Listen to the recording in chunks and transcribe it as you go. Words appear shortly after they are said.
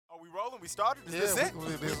rolling? We started? Is this it?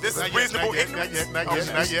 This is reasonable ignorance? Not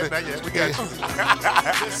yet. We got you.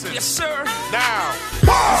 Listen. Yes, sir. Now.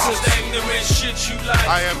 This is the ignorant shit you like.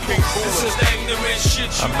 I am King This is Cooler. the ignorant shit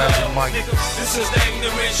you I'm like. Magic Mike. Nigga, this is the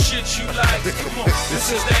ignorant shit you like. Come on.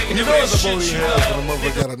 This is the You know ignorant it's a shit booty you hell like. when the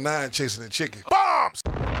motherfucker got a 9 chasing a chicken. Bombs.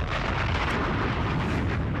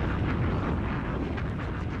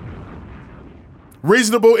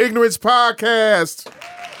 Reasonable Ignorance Podcast.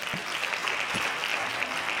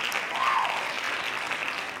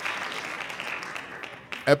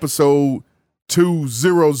 Episode 200.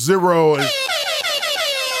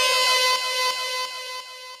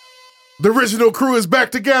 The original crew is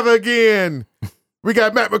back together again. We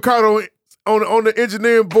got Matt Mercado on the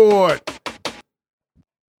engineering board.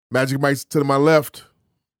 Magic Mike to my left.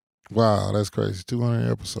 Wow, that's crazy. 200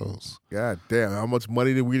 episodes. God damn, how much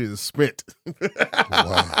money did we just spent?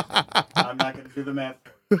 Wow. I'm not going to do the math.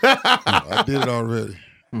 I did it already.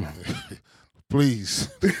 Please.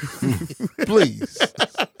 Please.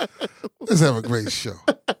 Let's have a great show.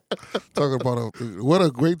 Talking about what a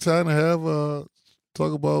great time to have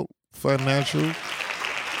talk about financial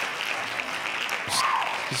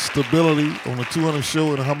stability on the 200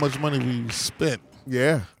 show and how much money we've spent.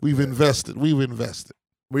 Yeah. We've invested.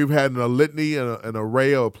 We've had a litany, an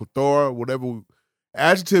array, a plethora, whatever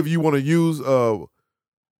adjective you want to use,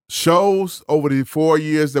 shows over the 4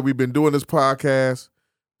 years that we've been doing this podcast.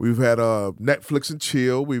 We've had Netflix and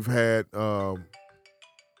chill. We've had a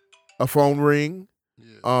phone ring.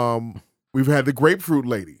 Yeah. We've had the grapefruit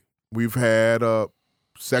lady. We've had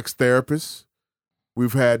sex therapists.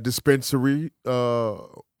 We've had dispensary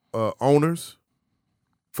owners,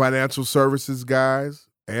 financial services guys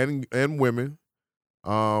and women.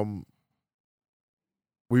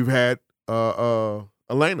 We've had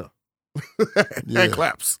Elena and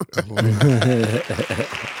claps.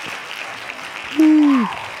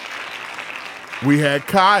 We had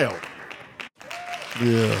Kyle.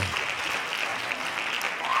 Yeah.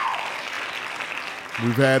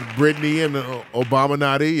 We've had Brittany and Obama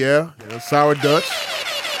Nadi, yeah. Sour Dutch.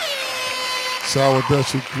 Sour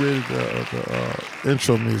Dutch, who created the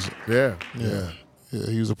intro music. Yeah. Yeah,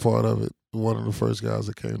 he was a part of it. One of the first guys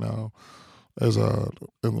that came down.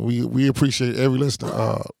 And we appreciate every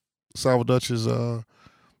listener. Sour Dutch's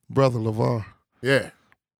brother, LeVar. Yeah.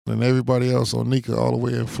 And everybody else on Nika all the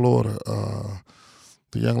way in Florida.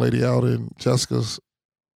 The young lady out in Jessica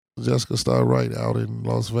Star Wright out in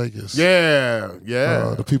Las Vegas. Yeah.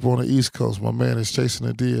 The people on the East Coast. My man is chasing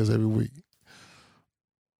the deers every week.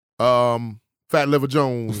 Fat Liver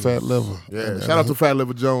Jones. Fat Liver. Yeah. And, Shout out to Fat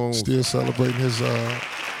Liver Jones. Still celebrating his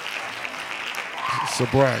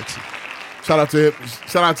sobriety. Shout out to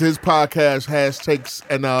his podcast, hashtags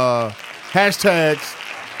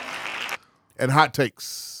and hot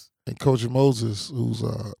takes. And Coach Moses, who's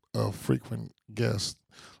a frequent guest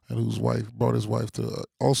and whose wife brought his wife to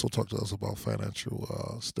also talk to us about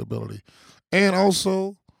financial stability. And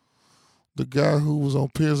also the guy who was on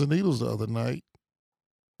Pins and Needles the other night.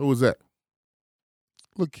 Who was that?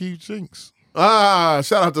 Lakeith Jinks.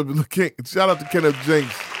 Shout out to Kenneth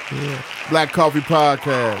Jinks. Yeah. Black Coffee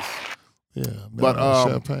Podcast. Yeah. But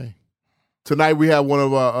champagne. Tonight we have one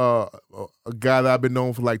of a guy that I've been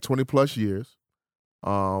known for like 20 plus years.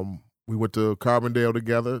 We went to Carbondale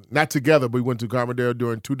together. Not together, but we went to Carbondale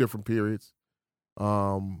during 2 different periods.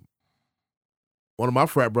 One of my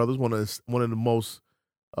frat brothers, one of the most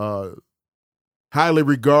highly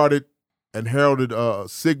regarded and heralded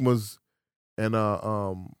Sigmas and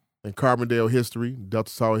Carbondale history,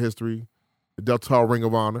 Delta Tau history, the Delta Tau Ring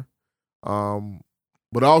of Honor.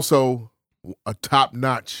 But also a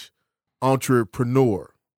top-notch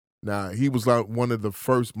entrepreneur. Now, he was like one of the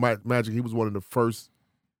first, Magic, he was one of the first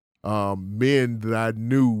men that I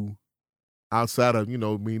knew outside of,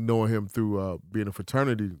 me knowing him through being a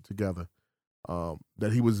fraternity together,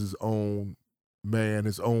 that he was his own man,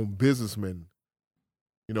 his own businessman.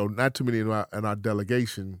 Not too many in our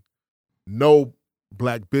delegation know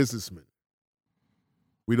black businessmen.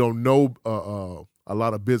 We don't know a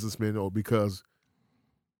lot of businessmen, because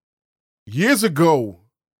years ago,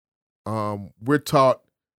 we're taught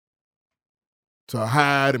to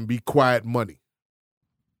hide and be quiet money.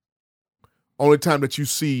 Only time that you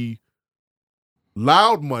see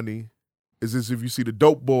loud money is as if you see the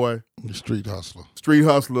dope boy, The street hustler,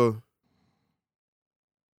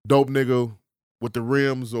 dope nigga with the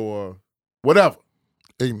rims or whatever.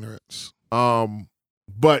 ignorance.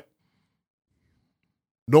 But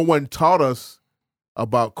no one taught us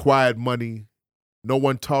about quiet money. No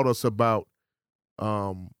one taught us about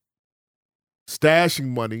stashing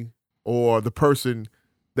money, or the person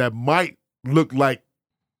that might look like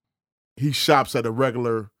he shops at a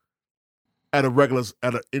regular at a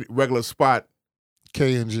regular spot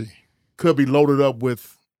K&G. could be loaded up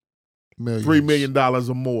with Millions. $3 million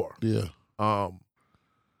or more. Yeah.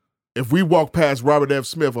 If we walk past Robert F.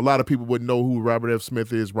 Smith, a lot of people wouldn't know who Robert F.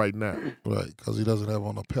 Smith is right now. Right, because he doesn't have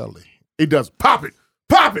on a Pelly. He does. Pop it.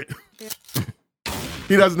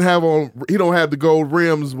 He doesn't have on. He don't have the gold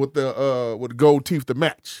rims with the gold teeth to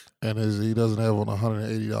match. And he doesn't have on a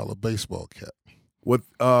 $180 baseball cap. With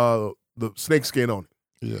the snakeskin on it.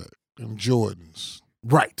 Yeah, and Jordans.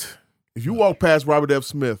 Right. If you walk past Robert F.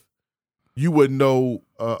 Smith, you would know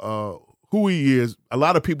who he is. A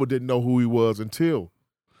lot of people didn't know who he was until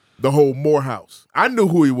the whole Morehouse. I knew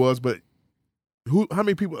who he was, but how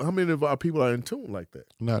many of our people are in tune like that?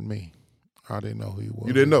 Not me. I didn't know who he was.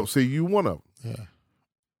 You didn't know. See, you one of them. Yeah.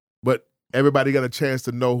 But everybody got a chance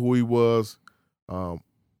to know who he was. I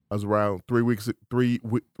was around 3 weeks.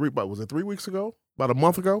 Was it 3 weeks ago? About a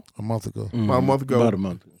month ago? A month ago. About a month ago.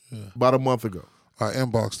 Yeah. About a month ago. I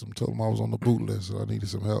inboxed him, told him I was on the boot list and I needed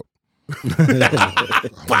some help. I'm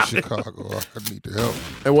in Chicago. I need the help.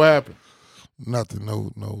 And what happened? Nothing.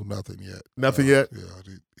 No, nothing yet. Nothing yet? Yeah.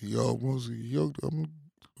 I'm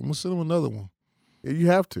gonna send him another one. Yeah, you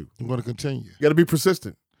have to. I'm gonna continue. You got to be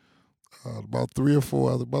persistent. About 3 or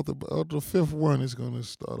 4. About the fifth one is gonna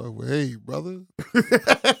start off with, "Hey, brother,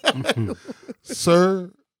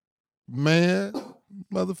 sir, man,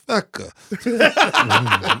 motherfucker."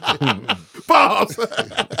 Pause.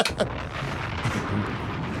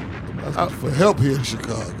 For help here in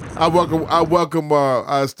Chicago. I welcome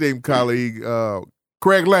our esteemed colleague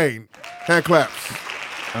Craig Lane. Hand claps.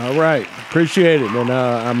 All right. Appreciate it. And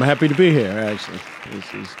I'm happy to be here, actually.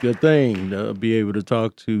 It's a good thing to be able to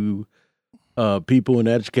talk to people and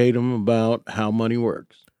educate them about how money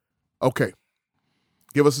works. Okay.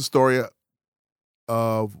 Give us a story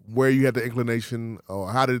of where you had the inclination, or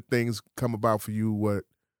how did things come about for you what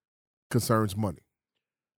concerns money?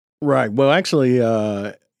 Right. Well, actually,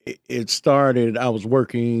 it started, I was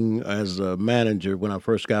working as a manager when I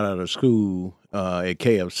first got out of school at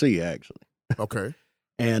KFC, actually. Okay.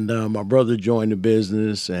 And my brother joined the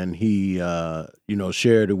business, and he,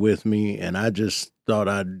 shared it with me, and I just thought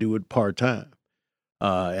I'd do it part-time.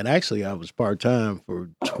 And actually, I was part-time for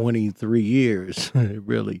 23 years,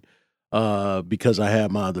 really, because I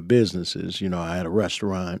had my other businesses. I had a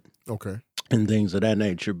restaurant. Okay. And things of that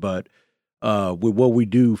nature. But with what we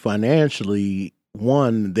do financially,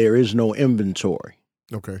 one, there is no inventory.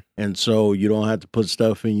 Okay. And so you don't have to put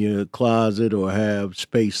stuff in your closet or have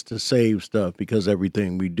space to save stuff, because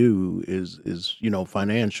everything we do is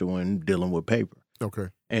financial and dealing with paper. Okay.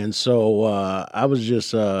 And so I was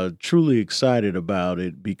just truly excited about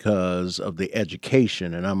it because of the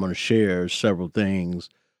education. And I'm going to share several things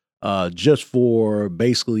just for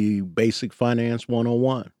basically basic finance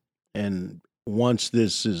 101. And once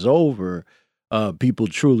this is over, people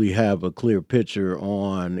truly have a clear picture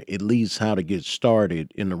on at least how to get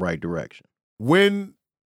started in the right direction. When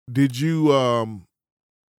did you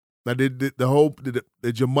did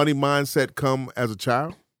your money mindset come as a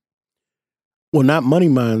child? Well, not money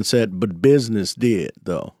mindset, but business did,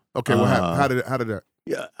 though. Okay, well, how did that?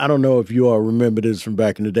 Yeah, I don't know if you all remember this from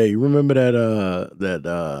back in the day. You remember that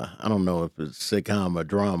I don't know if it's sitcom or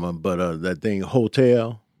drama, but that thing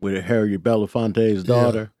Hotel with Harry Belafonte's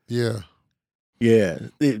daughter. Yeah. Yeah,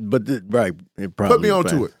 right. It probably put me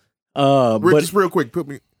onto it. Just real quick, put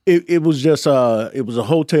me. It was just it was a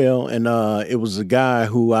hotel, and it was a guy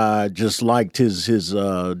who I just liked his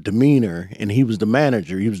demeanor, and he was the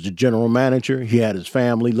manager. He was the general manager. He had his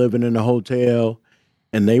family living in the hotel,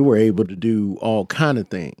 and they were able to do all kind of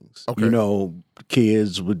things. Okay.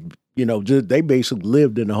 Kids would they basically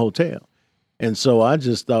lived in the hotel. And so I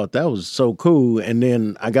just thought that was so cool. And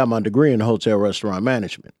then I got my degree in hotel restaurant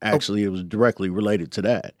management. Actually, it was directly related to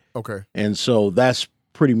that. Okay. And so that's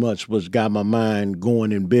pretty much what got my mind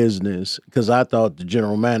going in business, because I thought the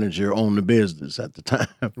general manager owned the business at the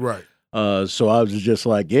time. Right. So I was just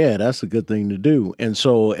like, yeah, that's a good thing to do. And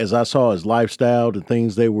so as I saw his lifestyle, the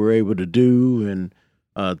things they were able to do and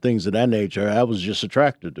things of that nature, I was just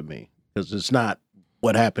attracted to me, because it's not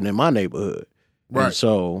what happened in my neighborhood. Right. And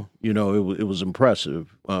so, it was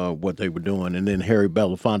impressive what they were doing. And then Harry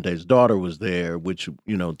Belafonte's daughter was there, which,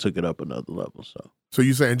 took it up another level. So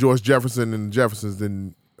you saying George Jefferson and the Jeffersons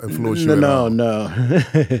didn't influence you at all? No.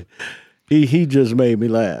 He just made me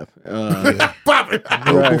laugh. Pop it!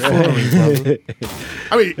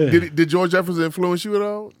 I mean, did George Jefferson influence you at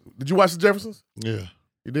all? Did you watch the Jeffersons? Yeah.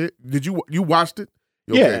 You did? Did you watched it?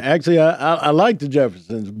 Yeah, actually, I like the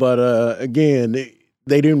Jeffersons, but again,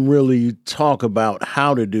 they didn't really talk about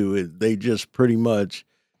how to do it. They just pretty much,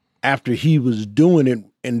 after he was doing it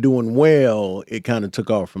and doing well, it kind of took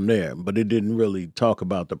off from there. But it didn't really talk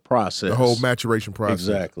about the process, The whole maturation process.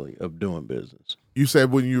 exactly of doing business. You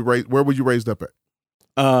said where were you raised up at?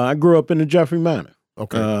 I grew up in the Jeffrey Manor.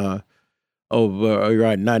 Okay. Over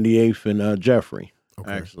right 98th and Jeffrey,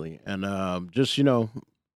 Okay. actually, and just it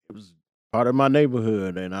was part of my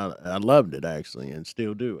neighborhood, and I loved it actually, and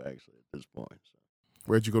still do actually at this point. So.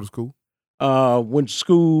 Where'd you go to school? Went to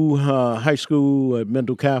school, high school at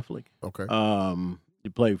Mendel Catholic. Okay. You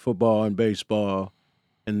played football and baseball,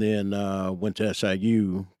 and then went to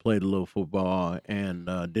SIU, played a little football, and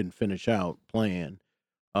didn't finish out playing.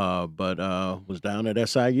 But was down at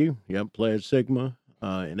SIU. Yep, played Sigma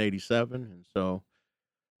in '87, and so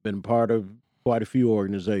been part of quite a few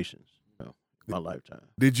organizations, in my lifetime.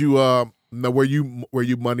 Did you were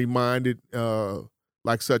you money minded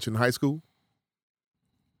like such in high school?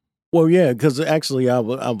 Well, yeah, because actually I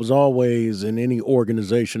was always in any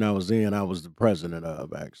organization I was in, I was the president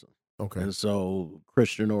of actually. Okay. And so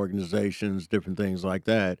Christian organizations, different things like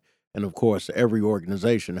that. And of course, every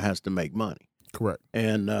organization has to make money. Correct.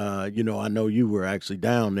 And, I know you were actually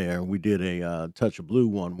down there, and we did a Touch of Blue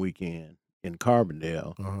one weekend in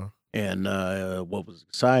Carbondale. Uh-huh. And what was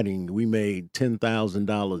exciting, we made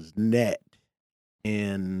 $10,000 net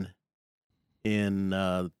in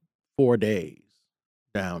 4 days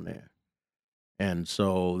down there. And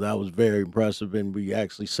so that was very impressive, and we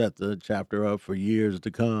actually set the chapter up for years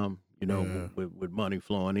to come, Yeah. with money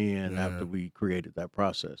flowing in Yeah. after we created that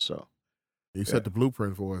process. So You set the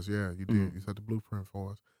blueprint for us. Yeah, you did. Mhm. You set the blueprint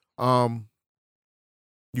for us.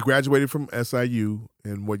 You graduated from SIU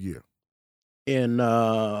in what year? in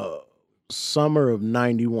summer of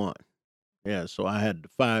 '91, yeah, so I had the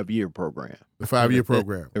 5-year program. The 5-year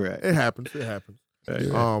program. Right. It happens. It happens. Right.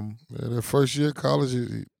 Yeah. The first year of college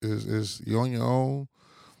is you're on your own.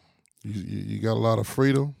 You got a lot of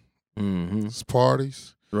freedom. Mm-hmm. It's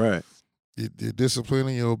parties. Right. Your discipline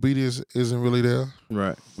and your obedience isn't really there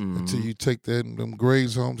Right. until Mhm. you take them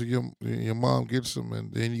grades home to your mom gets them,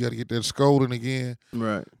 and then you got to get that scolding again.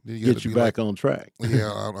 Right. Then you Get gotta you be back on track. like,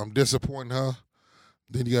 yeah, I'm disappointing her.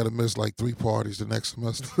 Then you got to miss like 3 parties the next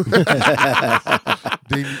semester.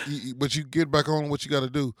 Then, but you get back on what you got to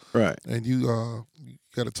do, Right. and you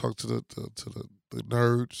got to talk to the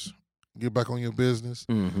nerds. Get back on your business,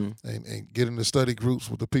 Mm-hmm. and get in the study groups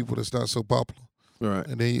with the people that's not so popular. Right.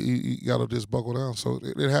 And then you got to just buckle down. So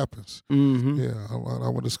it happens. Mm-hmm. Yeah, I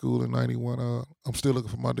went to school in '91. I'm still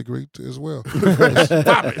looking for my degree as well.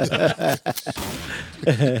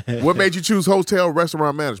 What made you choose hotel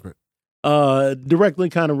restaurant management? Directly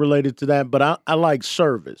kind of related to that, but I like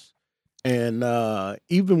service, and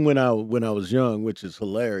even when I was young, which is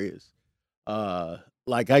hilarious,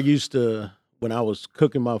 like I used to when I was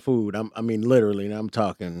cooking my food. I mean, literally, and I'm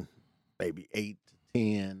talking maybe 8 to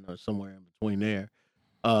 10 or somewhere in between there.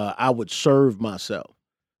 I would serve myself,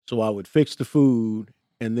 so I would fix the food,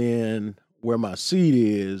 and then where my seat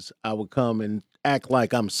is, I would come and act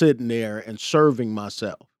like I'm sitting there and serving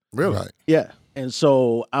myself. Really? Right. Yeah. And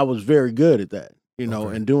so I was very good at that,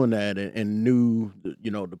 Okay. and doing that and knew,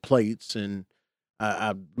 the plates. And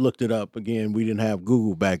I looked it up again. We didn't have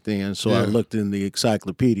Google back then. So I Yeah. looked in the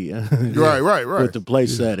encyclopedia Right. with the plate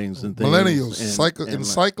settings and things. Millennials, and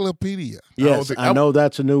encyclopedia. yes, I know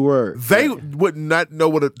that's a new word. They would not know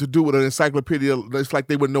what to do with an encyclopedia. It's like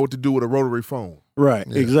they wouldn't know what to do with a rotary phone. Right,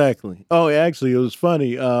 Yeah. exactly. Oh, actually, it was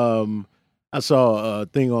funny. I saw a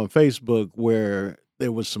thing on Facebook where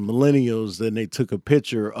there was some millennials, and they took a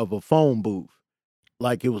picture of a phone booth,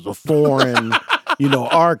 like it was a foreign,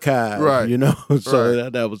 archive. Right. So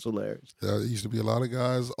Right. that was hilarious. There used to be a lot of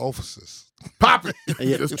guys' offices. Pop it.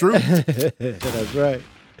 Yeah. That's true. That's right.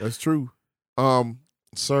 That's true.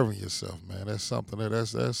 Serving yourself, man. That's something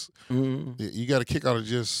that's Mhm. you got a kick out of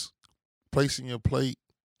just placing your plate.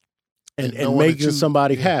 And knowing that making you-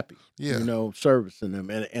 somebody yeah. happy. Yeah, Servicing them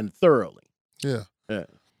and thoroughly. yeah. Yeah.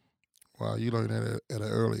 Wow, you learned that at an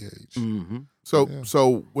early age. Mm-hmm. So Yeah.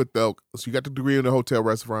 so you got the degree in the hotel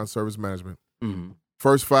restaurant service management. Mm-hmm.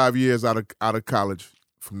 First 5 years out of college,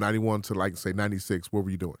 from 91 to like say 96, what were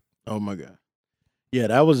you doing? Oh my God. Yeah,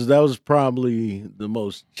 that was probably the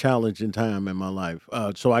most challenging time in my life.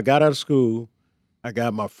 So I got out of school. I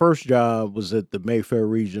got my first job was at the Mayfair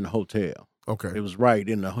Region Hotel. Okay. It was right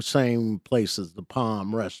in the same place as the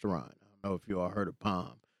Palm Restaurant. I don't know if you all heard of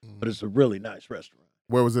Palm, but it's a really nice restaurant.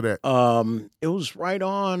 Where was it at? It was right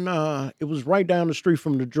on. It was right down the street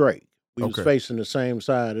from the Drake. We was Okay. facing the same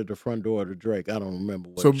side of the front door of the Drake. I don't remember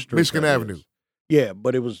what. So street Michigan that Avenue. is. Yeah,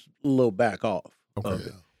 but it was a little back off. Okay. of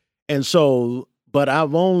it. And so, but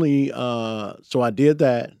I've only so I did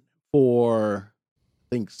that for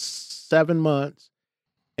I think 7 months,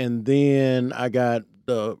 and then I got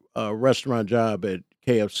the restaurant job at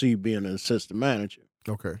KFC being an assistant manager.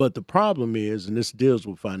 Okay. But the problem is, and this deals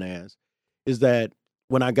with finance, is that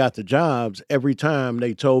when I got the jobs, every time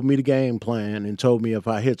they told me the game plan and told me if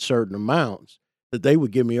I hit certain amounts, that they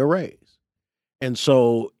would give me a raise. And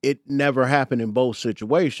so it never happened in both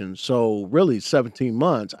situations. So really 17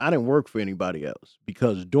 months, I didn't work for anybody else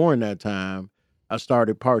because during that time, I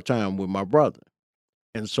started part-time with my brother.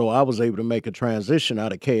 And so I was able to make a transition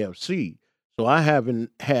out of KFC. So I haven't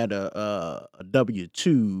had a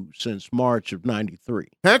W-2 since March of 93.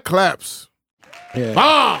 Hand claps. Yeah.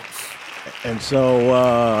 Bombs. And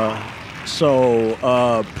so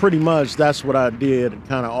pretty much that's what I did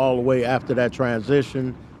kind of all the way after that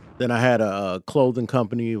transition. Then I had a clothing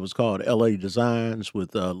company. It was called LA Designs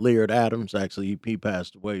with Leard Adams. Actually, he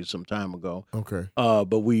passed away some time ago. Okay.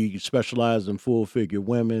 But we specialized in full-figure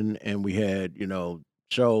women, and we had,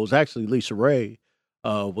 shows. Actually, Lisa Ray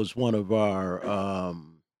was one of our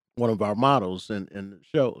models in the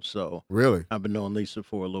show. So Really? I've been knowing Lisa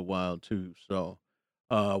for a little while too. So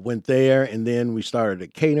went there, and then we started a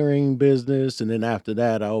catering business, and then after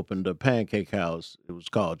that, I opened a pancake house. It was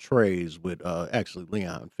called Trey's with actually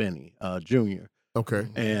Leon Finney Jr. Okay.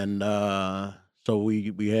 And so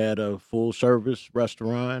we had a full service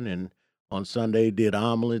restaurant, and on Sunday did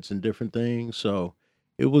omelets and different things. So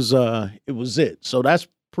it was it. So that's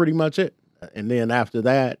pretty much it. And then after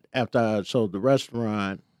that, after I sold the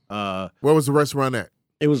restaurant, Where was the restaurant at?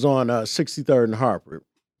 it was on 63rd and Harper,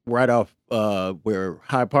 right off where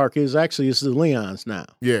High Park is. Actually, it's the Leon's now.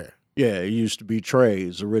 Yeah. Yeah, it used to be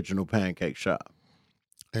Trey's original pancake shop.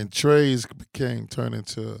 And Trey's turned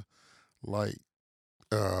into like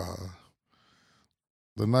the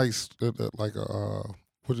nice like a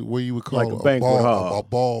what you would call Like a banquet hall. a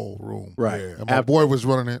ballroom. Right. And my boy was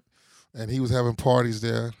running it, and he was having parties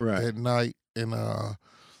there Right. at night, and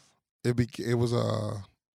it was a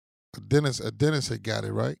dentist had got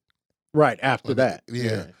it right. Right after Okay, that.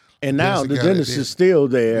 yeah. And now the Dennis got it dentist then. is still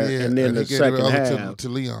there, Yeah, and then the he gave second other half. to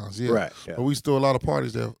Leon's. Yeah. Right. Yeah. But we still a lot of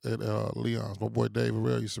parties there at Leon's. My boy Dave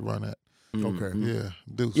Arrell used to run that. Okay. Mhm. Yeah,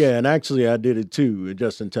 Deuce. Yeah, and actually I did it too,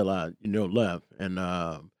 just until I left,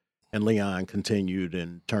 and Leon continued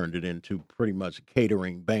and turned it into pretty much a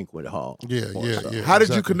catering banquet hall. Yeah, for yeah, us. yeah. How did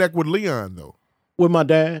you exactly. connect with Leon though? With my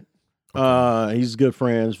dad. He's good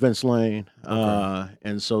friends, Vince Lane.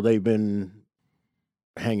 And so they've been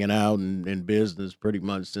hanging out in business pretty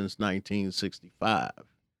much since 1965.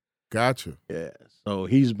 Gotcha. Yeah. So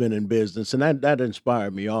he's been in business, and that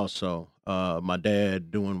inspired me also. My dad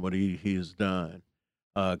doing what he has done.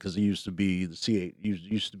 Because he used to be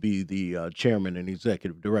the chairman and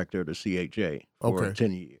executive director of the CHA for Okay.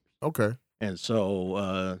 10 years. Okay. And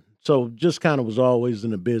so just kind of was always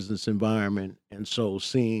in a business environment. And so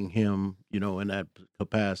seeing him, in that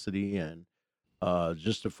capacity and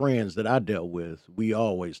just the friends that I dealt with, we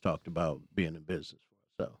always talked about being in business.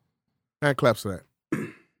 So Hand claps for that.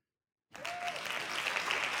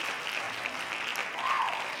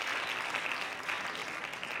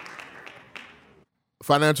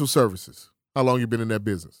 Financial services. How long you been in that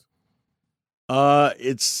business?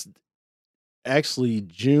 it's actually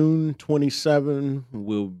June 27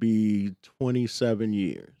 will be 27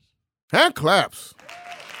 years. Hand claps.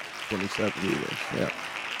 27 years, yeah.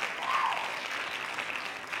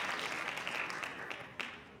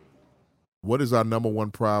 What is our number one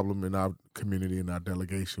problem in our community and our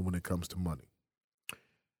delegation when it comes to money?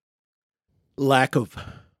 Lack of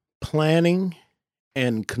planning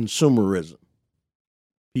and consumerism.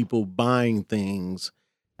 People buying things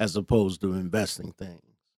as opposed to investing things.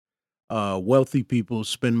 Wealthy people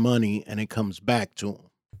spend money and it comes back to them.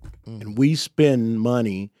 And we spend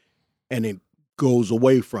money and it goes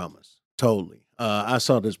away from us totally. I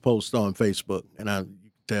saw this post on Facebook, and you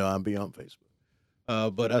can tell I'll be on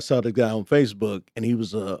Facebook. But I saw the guy on Facebook, and he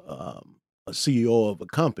was a CEO of a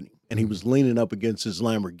company, and he was leaning up against his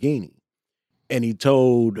Lamborghini. And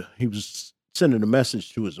he was sending a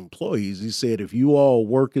message to his employees. He said, if you all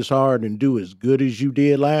work as hard and do as good as you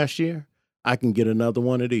did last year, I can get another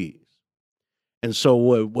one of these. And so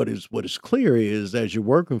what is clear is, as you're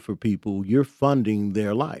working for people, you're funding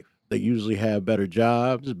their life. They usually have better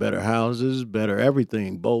jobs, better houses, better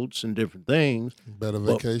everything, boats and different things. Better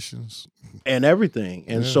vacations. And everything.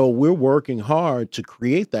 And so we're working hard to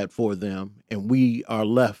create that for them, and we are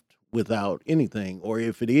left without anything. Or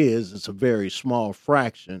if it is, it's a very small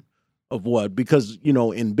fraction of what, because,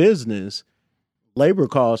 in business, labor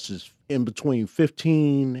costs is in between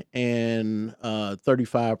 15 and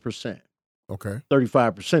 35%. Okay.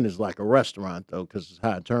 35% is like a restaurant, though, because it's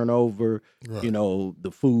high turnover. Right.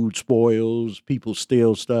 The food spoils, people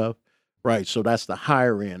steal stuff, right? So that's the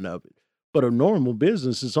higher end of it. But a normal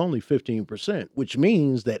business is only 15%, which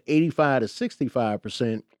means that 85 to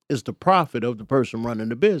 65% is the profit of the person running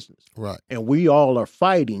the business. Right. And we all are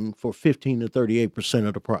fighting for 15 to 38%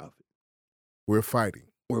 of the profit. We're fighting.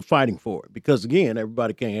 We're fighting for it because, again,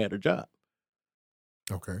 everybody can't have a job.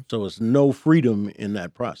 Okay. So it's no freedom in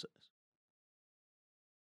that process.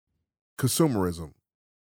 Consumerism.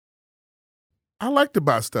 I like to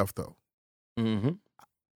buy stuff, though. Mm-hmm.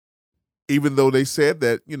 Even though they said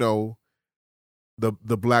that, you know,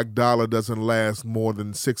 the black dollar doesn't last more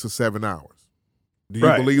than 6 or 7 hours. Do you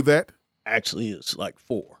Right. believe that? Actually, it's like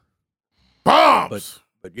 4. Bombs!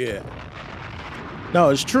 But yeah. No,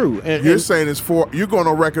 it's true. And, You're and- saying it's 4. You're going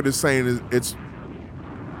on record as saying it's.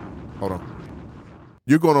 Hold on.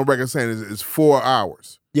 You're going on record saying it's 4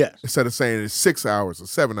 hours yes, instead of saying it's 6 hours or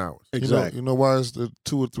 7 hours. exactly. You know why it's the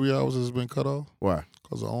 2 or 3 hours has been cut off? Why?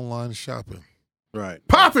 Because of online shopping. Right.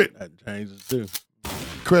 Pop it! That changes too.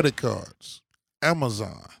 Credit cards,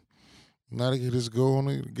 Amazon. Now they can just go on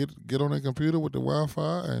it, get on their computer with the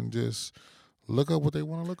Wi-Fi and just look up what they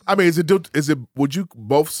want to look up. I mean, is it? Would you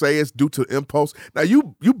both say it's due to impulse? Now,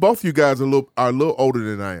 you both you guys are a little older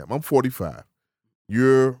than I am. I'm 45.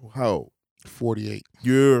 You're how old? 48.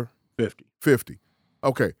 You're 50. 50.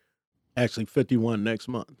 Okay. Actually, 51 next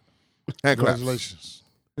month. Hand claps. Congratulations.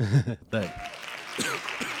 Thank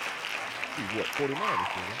What,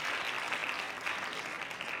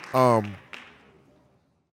 49?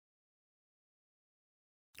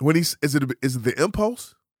 When is it the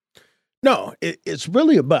impulse? No, it's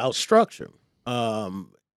really about structure.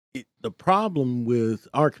 The problem with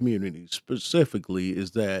our community specifically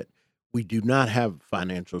is that we do not have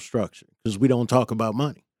financial structure because we don't talk about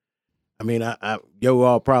money. I mean, you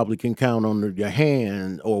all probably can count on your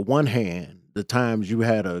hand or one hand the times you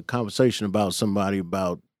had a conversation about somebody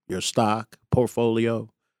about your stock portfolio,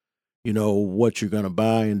 you know, what you're going to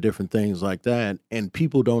buy and different things like that. And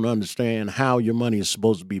people don't understand how your money is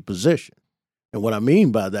supposed to be positioned. And what I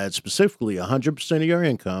mean by that specifically, 100% of your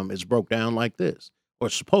income is broke down like this, or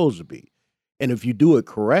supposed to be. And if you do it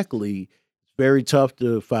correctly, it's very tough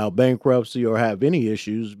to file bankruptcy or have any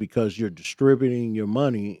issues because you're distributing your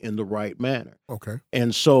money in the right manner. Okay.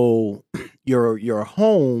 And so your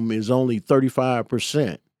home is only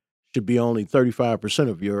 35%, should be only 35%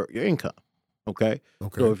 of your income. Okay.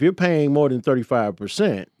 Okay. So if you're paying more than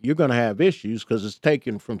 35%, you're going to have issues because it's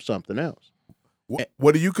taken from something else.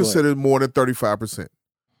 What do you consider more than 35%?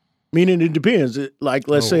 Meaning it depends. Like,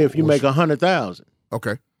 let's say if you make 100,000,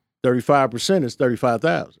 Okay. 35% is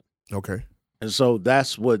 35,000. Okay. And so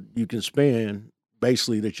that's what you can spend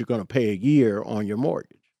basically that you're going to pay a year on your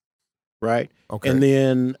mortgage. Right. Okay. And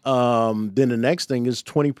then the next thing is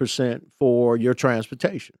 20% for your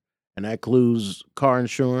transportation. And that includes car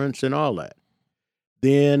insurance and all that.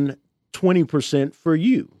 Then 20% for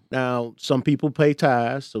you. Now, some people pay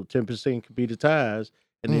tithes, so 10% can be the tithes,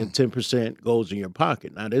 and then 10% goes in your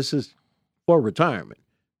pocket. Now, this is for retirement.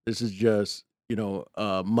 This is just,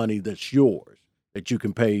 money that's yours, that you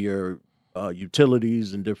can pay your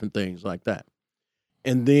utilities and different things like that.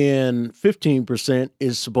 And then 15%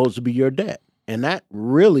 is supposed to be your debt. And that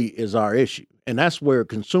really is our issue. And that's where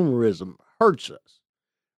consumerism hurts us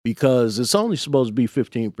because it's only supposed to be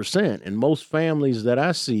 15%. And most families that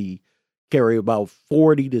I see carry about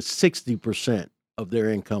 40 to 60% of their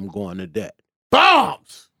income going to debt.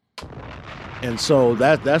 Bombs! And so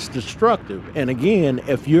that's destructive. And again,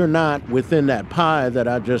 if you're not within that pie that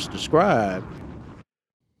I just described,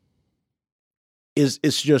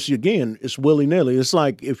 it's just, again, it's willy-nilly. It's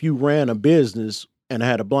like if you ran a business and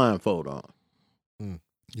had a blindfold on.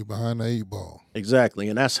 You're behind the 8 ball. Exactly.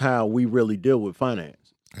 And that's how we really deal with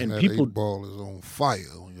finance. And that people 8 ball is on fire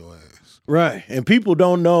on your ass. Right. And people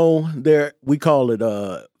don't know we call it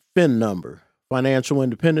a FIN number, financial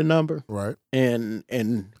independent number. Right. And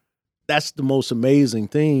that's the most amazing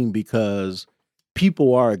thing because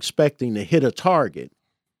people are expecting to hit a target,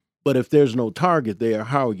 but if there's no target there,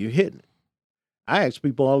 how are you hitting it? I ask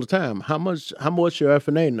people all the time, how much your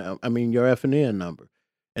your F&N number?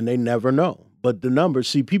 And they never know. But the number,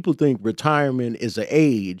 see, people think retirement is an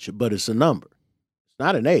age, but it's a number. It's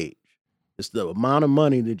not an age. It's the amount of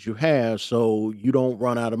money that you have so you don't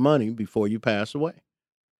run out of money before you pass away.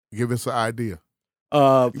 Give us an idea.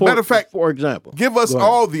 Matter of fact, for example, give us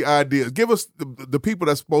all the ideas. Give us the people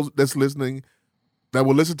that's listening that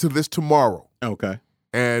will listen to this tomorrow. Okay.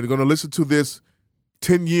 And going to listen to this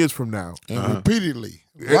 10 years from now. And repeatedly.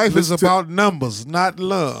 Life is about numbers, not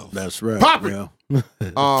love. That's right. Pop it.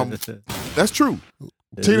 That's true.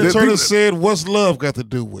 Tina Turner said, what's love got to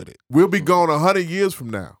do with it? We'll be gone 100 years from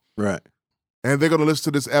now. Right. and they're gonna listen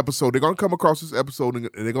to this episode. They're gonna come across this episode, and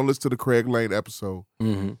they're gonna listen to the Craig Lane episode.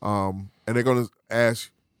 Mhm. And they're gonna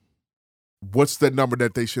ask, what's the number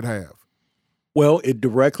that they should have? Well, it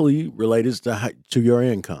directly relates to your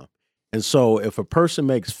income. And so if a person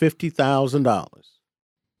makes $50,000,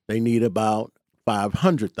 they need about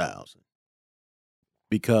 $500,000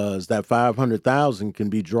 because that $500,000 can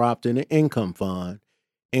be dropped in an income fund.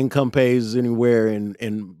 Income pays anywhere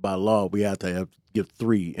in by law, we have to give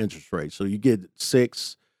 3 interest rates. So you get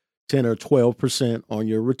 6, 10, or 12% on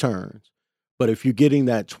your returns. But if you're getting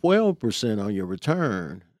that 12% on your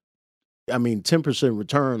return, 10%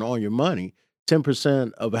 return on your money,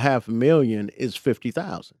 10% of $500,000 is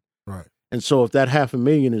 $50,000. Right. And so if that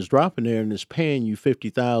 $500,000 is dropping there and is paying you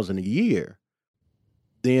 $50,000 a year,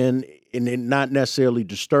 then and it not necessarily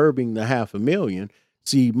disturbing the $500,000.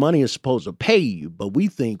 See, money is supposed to pay you, but we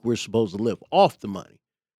think we're supposed to live off the money.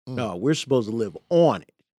 No, we're supposed to live on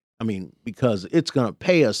it. Because it's going to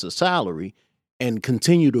pay us a salary and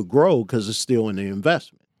continue to grow because it's still in the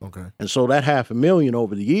investment. Okay. And so that $500,000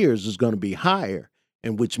 over the years is going to be higher,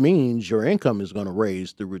 and which means your income is going to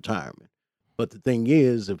raise through retirement. But the thing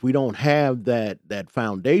is, if we don't have that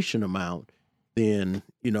foundation amount, then,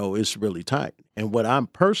 it's really tight. And what I'm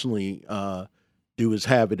personally do is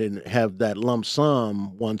have that lump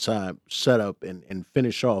sum once I set up and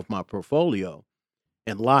finish off my portfolio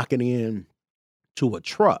and lock it in to a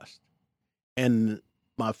trust. And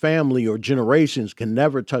my family or generations can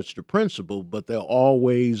never touch the principal, but they'll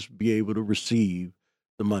always be able to receive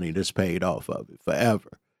the money that's paid off of it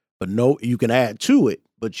forever. But no, you can add to it,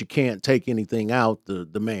 but you can't take anything out the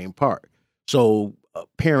main part. So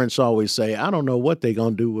parents always say, I don't know what they're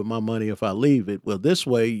going to do with my money if I leave it. Well, this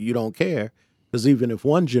way you don't care, because even if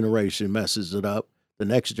one generation messes it up, the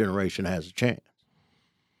next generation has a chance.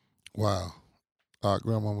 Wow. Our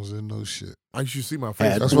grandmamas didn't know shit. I should see my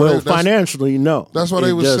face. Financially, no. That's what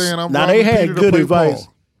they was saying. Now they had Peter to good play advice.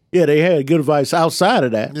 ball. Yeah, they had good advice outside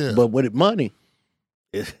of that. Yeah. But with it money,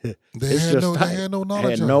 They it's had just no, tight. they had no I knowledge.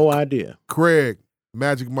 had of no it. idea. Craig,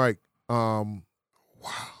 Magic Mike,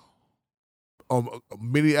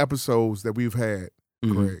 many episodes that we've had,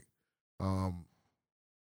 Mhm. Craig,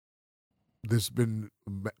 there's been,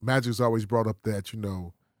 Magic's always brought up that,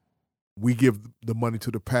 we give the money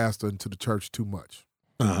to the pastor and to the church too much.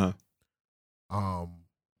 Uh-huh.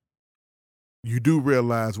 You do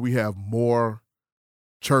realize we have more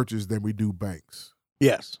churches than we do banks.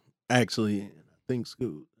 Yes. Actually, I think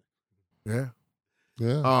school. Yeah.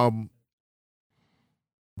 Yeah.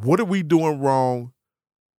 What are we doing wrong?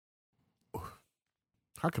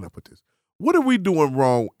 How can I put this? What are we doing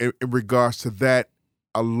wrong in regards to that,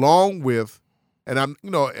 along with, and I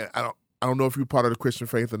don't know if you're part of the Christian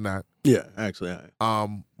faith or not. Yeah, actually, I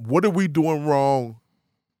am. What are we doing wrong?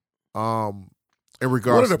 In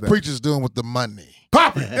regards What are to the that? preachers doing with the money?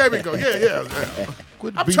 Pop it. There we go. Yeah.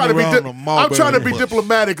 Quit I'm beating trying to be. around the I'm trying to be bush.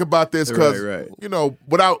 diplomatic about this because Right.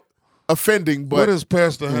 without offending. But What is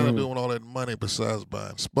Pastor Hannah doing with all that money besides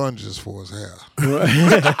buying sponges for his hair?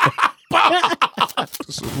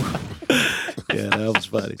 Yeah, that was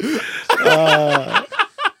funny.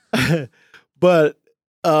 But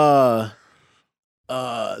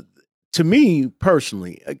to me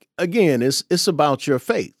personally, again, it's about your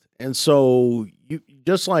faith, and so you,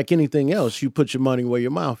 just like anything else, you put your money where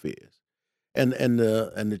your mouth is, and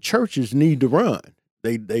the churches need to run.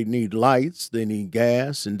 They need lights, they need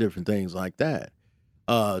gas, and different things like that.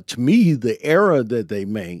 To me, the error that they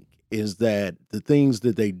make is that the things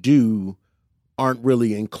that they do aren't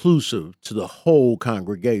really inclusive to the whole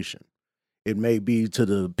congregation. It may be to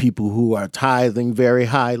the people who are tithing very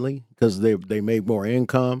highly because they make more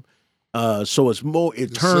income. So it's more. It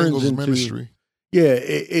The turns singles into ministry. yeah.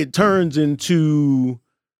 It turns into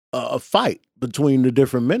a fight between the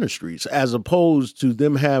different ministries, as opposed to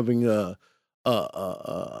them having a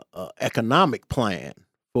economic plan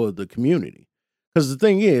for the community. Because the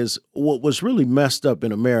thing is, what's really messed up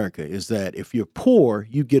in America is that if you're poor,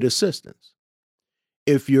 you get assistance.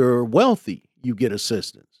 If you're wealthy, you get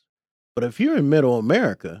assistance. But if you're in middle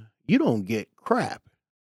America, you don't get crap.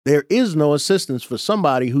 There is no assistance for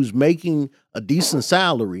somebody who's making a decent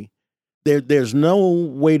salary. There's no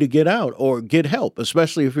way to get out or get help,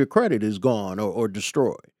 especially if your credit is gone or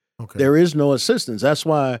destroyed. okay. There is no assistance. That's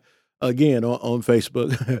why, again, on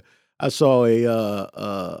Facebook, I saw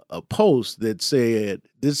a post that said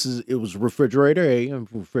it was refrigerator A and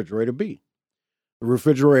refrigerator B.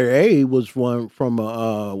 Refrigerator A was one from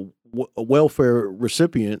a welfare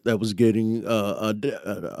recipient that was getting a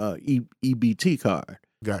EBT card,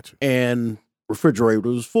 Gotcha. and refrigerator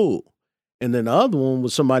was full. And then the other one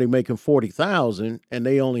was somebody making 40,000 and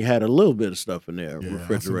they only had a little bit of stuff in their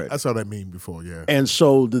refrigerator. I saw that meme before, yeah. And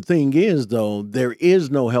so the thing is, though, there is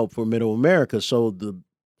no help for middle America. So the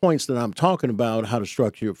points that I'm talking about, how to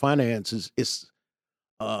structure your finances, it's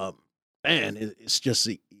just,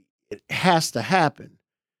 it has to happen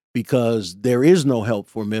because there is no help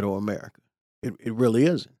for middle America. It really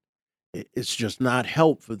isn't. It's just not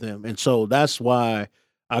help for them. And so that's why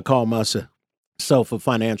I call myself a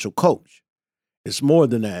financial coach. It's more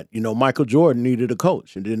than that. You know, Michael Jordan needed a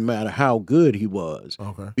coach. It didn't matter how good he was,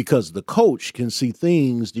 because the coach can see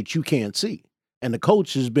things that you can't see. And the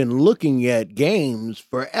coach has been looking at games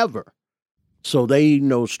forever. So they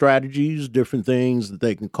know strategies, different things that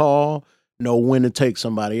they can call, know when to take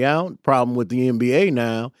somebody out. Problem with the NBA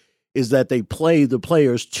now is that they play the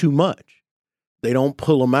players too much. They don't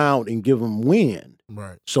pull them out and give them wind.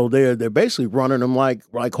 Right. So they're basically running them like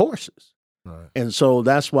horses. Right. And so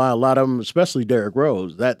that's why a lot of them, especially Derrick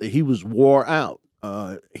Rose, that he was wore out.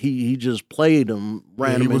 He just played them,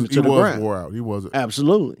 ran him into the ground. He was wore out. He wasn't.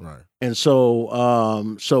 Absolutely. Right. And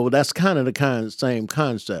so so that's kind of the same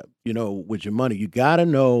concept, you know, with your money. You got to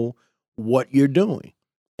know what you're doing.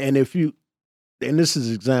 And and this is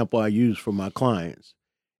an example I use for my clients.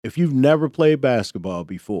 If you've never played basketball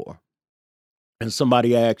before and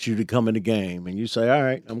somebody asks you to come in the game and you say, all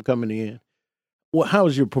right, I'm coming in. Well, how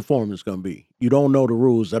is your performance going to be? You don't know the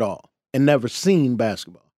rules at all and never seen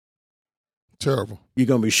basketball. Terrible. You're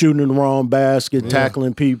going to be shooting in the wrong basket,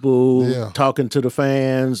 tackling people, talking to the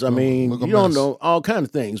fans. I mean, you don't know all kinds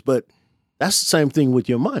of things, but that's the same thing with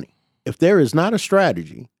your money. If there is not a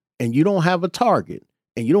strategy and you don't have a target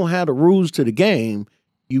and you don't have the rules to the game,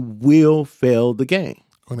 you will fail the game.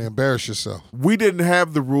 Going to embarrass yourself. We didn't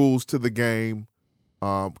have the rules to the game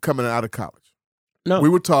coming out of college. No. We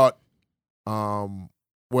were taught, I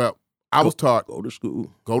was taught, go to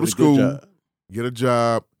school, get a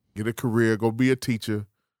job, get a career, go be a teacher.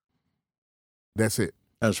 That's it.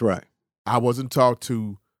 That's right. I wasn't taught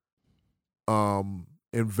to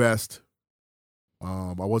invest.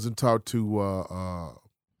 I wasn't taught to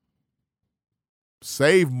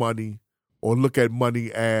save money or look at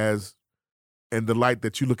money as in the light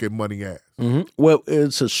that you look at money as. Mm-hmm. Well,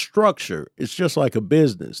 it's a structure. It's just like a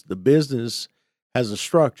business. The business has a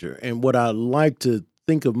structure. And what I like to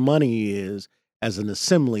think of money is as an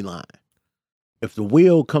assembly line. If the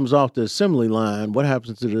wheel comes off the assembly line, what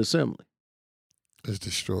happens to the assembly? It's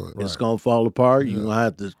destroyed. It's going to fall apart. You're going to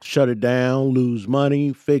have to shut it down, lose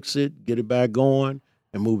money, fix it, get it back going,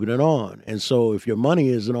 and moving it on. And so if your money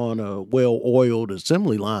isn't on a well-oiled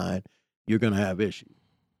assembly line, you're going to have issues.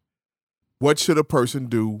 What should a person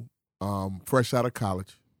do fresh out of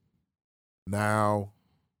college now,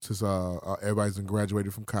 since everybody's been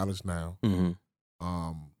graduated from college now,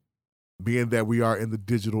 being that we are in the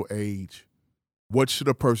digital age, what should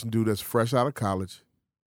a person do that's fresh out of college,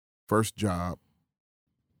 first job,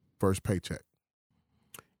 first paycheck?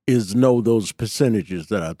 Is know those percentages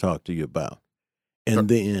that I talked to you about. And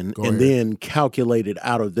then calculate it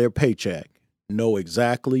out of their paycheck. Know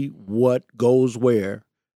exactly what goes where,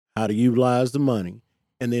 how to utilize the money,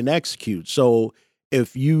 and then execute. So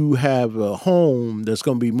if you have a home that's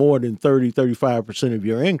going to be more than 35% of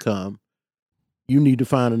your income, you need to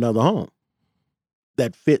find another home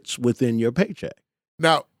that fits within your paycheck.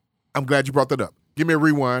 Now, I'm glad you brought that up. Give me a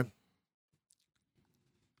rewind.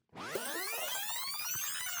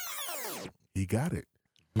 He got it.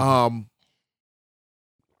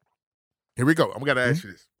 Here we go. I'm going to ask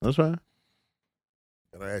you this. That's right.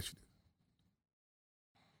 I'm going to ask you this.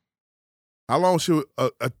 How long should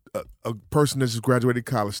a person that just graduated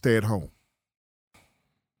college stay at home?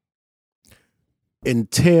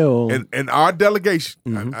 Until... And our delegation,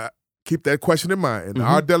 I keep that question in mind, and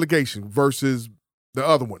our delegation versus the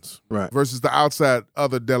other ones, right? Versus the outside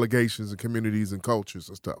other delegations and communities and cultures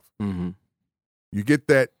and stuff. Mm-hmm. You get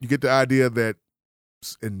that. You get the idea that,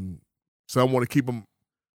 and some want to keep them.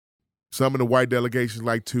 Some in the white delegations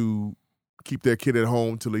like to keep their kid at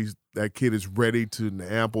home till that kid is ready to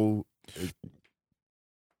ample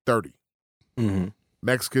 30. Mm-hmm.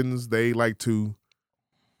 Mexicans, they like to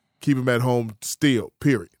keep them at home still.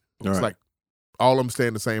 Period. Right. It's like all of them stay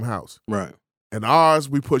in the same house. Right. And ours,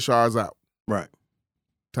 we push ours out. Right.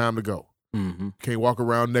 Time to go. Mm-hmm. Can't walk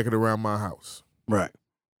around naked around my house. Right.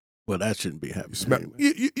 Well, that shouldn't be happening.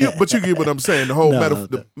 But you get what I'm saying. The whole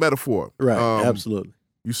the metaphor. Right. Absolutely.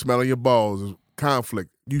 You smelling your balls,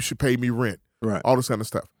 conflict. You should pay me rent. Right. All this kind of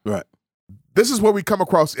stuff. Right. This is what we come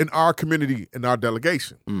across in our community, in our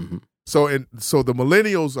delegation. Mm-hmm. So the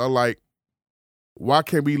millennials are like, why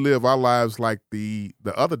can't we live our lives like the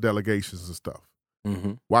other delegations and stuff?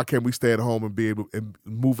 Mm-hmm. Why can't we stay at home and be able and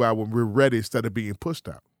move out when we're ready instead of being pushed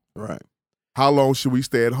out? Right. How long should we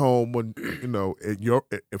stay at home when,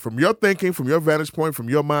 from your thinking, from your vantage point, from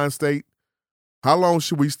your mind state, how long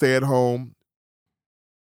should we stay at home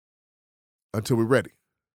until we're ready?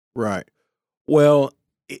 Right. Well,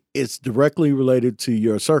 it's directly related to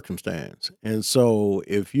your circumstance. And so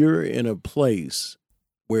if you're in a place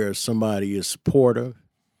where somebody is supportive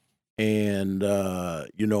and,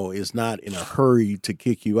 is not in a hurry to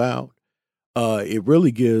kick you out, it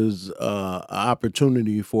really gives an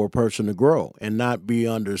opportunity for a person to grow and not be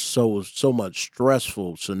under so much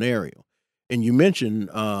stressful scenario. And you mentioned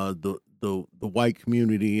the white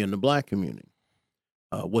community and the black community.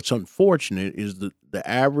 What's unfortunate is the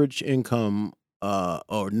average income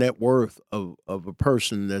or net worth of a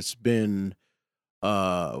person that's been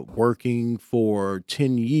working for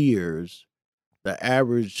 10 years, the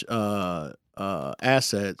average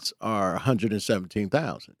assets are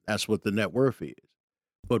 $117,000. That's what the net worth is.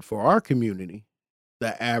 But for our community,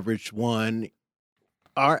 the average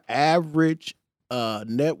our average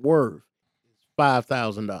net worth is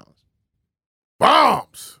 $5,000.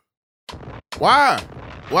 Bombs! Why?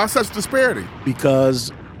 Why such disparity?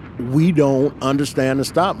 Because we don't understand the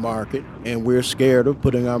stock market and we're scared of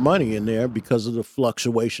putting our money in there because of the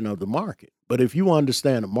fluctuation of the market. But if you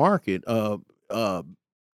understand the market,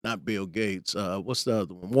 not Bill Gates, what's the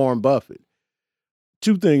other one? Warren Buffett.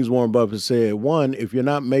 Two things Warren Buffett said. One, if you're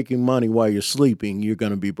not making money while you're sleeping, you're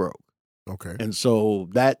going to be broke. Okay. And so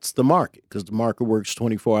that's the market, because the market works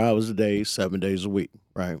 24 hours a day, 7 days a week,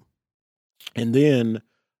 right? And then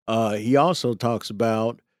he also talks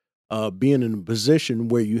about being in a position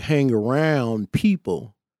where you hang around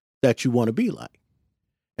people that you want to be like.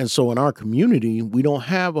 And so in our community, we don't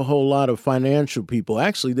have a whole lot of financial people.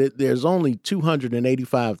 Actually, there's only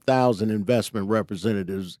 285,000 investment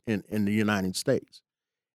representatives in the United States.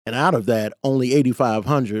 And out of that, only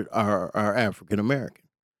 8,500 are African American.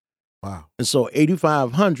 Wow. And so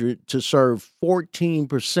 8,500 to serve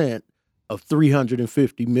 14% of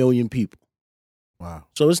 350 million people. Wow.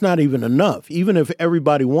 So it's not even enough. Even if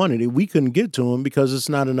everybody wanted it, we couldn't get to them because it's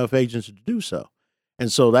not enough agents to do so.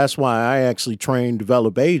 And so that's why I actually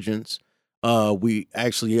develop agents. I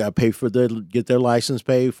pay for get their license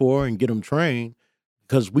paid for and get them trained,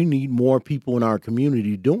 because we need more people in our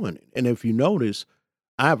community doing it. And if you notice,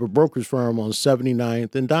 I have a brokerage firm on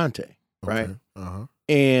 79th and Dante, right? Okay. Uh-huh.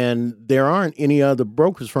 And there aren't any other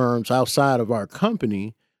brokerage firms outside of our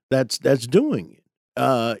company that's doing it.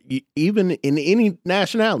 Even in any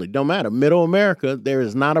nationality, don't matter. Middle America, there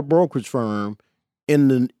is not a brokerage firm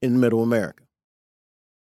in Middle America.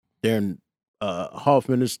 They're in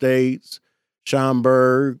Hoffman Estates,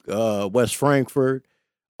 Schaumburg, West Frankfurt,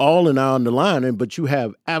 all in on the line. But you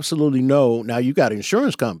have absolutely now you got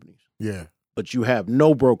insurance companies. Yeah. But you have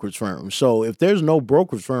no brokerage firms. So if there's no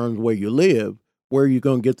brokerage firms where you live, where are you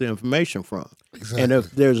going to get the information from? Exactly. And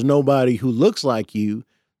if there's nobody who looks like you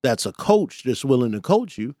that's a coach that's willing to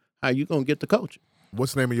coach you, how you going to get the coaching?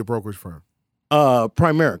 What's the name of your brokerage firm?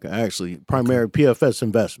 Primerica, actually. PFS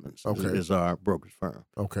Investments is our brokerage firm.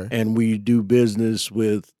 Okay. And we do business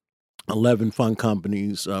with 11 fund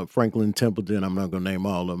companies, Franklin Templeton, I'm not going to name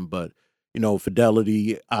all of them, but,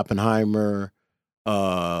 Fidelity, Oppenheimer,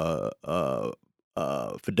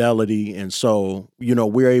 Fidelity. And so,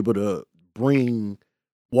 we're able to bring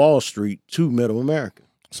Wall Street to Middle America.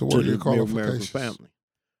 So what are your qualifications? Family.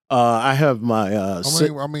 I have my...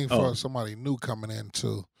 for somebody new coming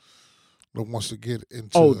into... that wants to get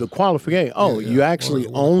into the qualification. You actually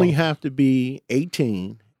what only have to be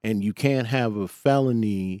 18, and you can't have a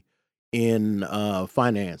felony in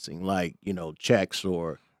financing, like checks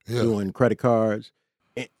or doing credit cards.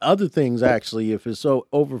 And other things, actually, if it's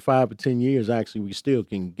over 5 or 10 years, actually, we still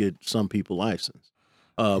can get some people licensed.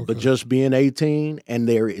 But just being 18, and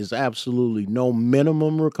there is absolutely no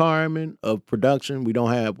minimum requirement of production. We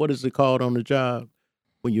don't have, what is it called on the job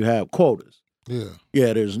when you have quotas?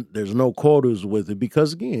 Yeah, there's no quotas with it,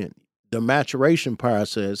 because, again, the maturation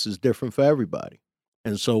process is different for everybody.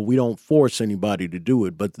 And so we don't force anybody to do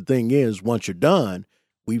it. But the thing is, once you're done,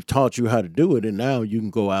 we've taught you how to do it, and now you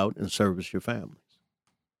can go out and service your families.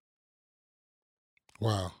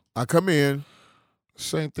 Wow. I come in.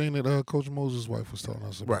 Same thing that Coach Moses' wife was telling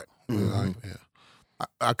us about. Right. Yeah.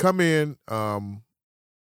 I come in, I'm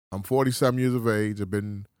 47 years of age.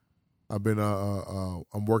 I'm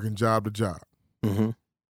working job to job. Mm-hmm.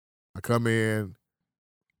 I come in.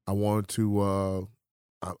 I want to.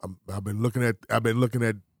 I've been looking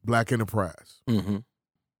at Black Enterprise. Mm-hmm.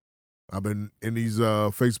 I've been in these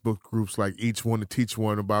Facebook groups like Each One to Teach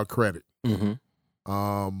One about credit. Mm-hmm.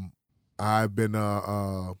 I've been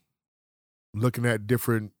looking at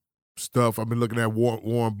different stuff. I've been looking at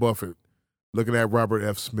Warren Buffett, looking at Robert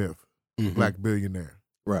F. Smith, black billionaire.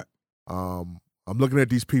 Right. I'm looking at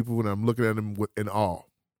these people and I'm looking at them in awe.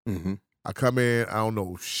 Mm-hmm. I come in, I don't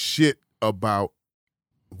know shit about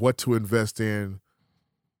what to invest in,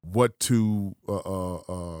 what to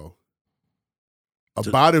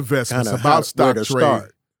about investments, about stock trade.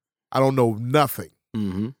 I don't know nothing.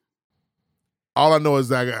 Mm-hmm. All I know is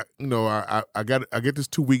that I get this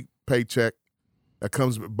 2-week paycheck that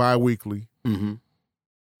comes bi-weekly. Mm-hmm.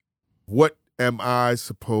 What am I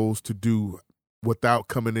supposed to do without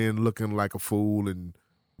coming in looking like a fool and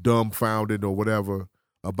dumbfounded or whatever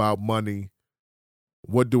about money?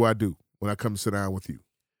 What do I do when I come to sit down with you?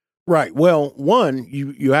 Right. Well, one,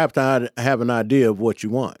 you have to have an idea of what you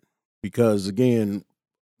want, because again,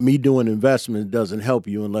 me doing investment doesn't help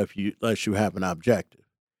you unless you have an objective.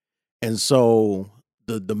 And so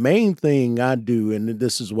the main thing I do, and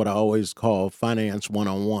this is what I always call finance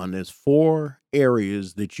 101, is 4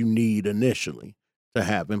 areas that you need initially to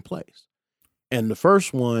have in place. And the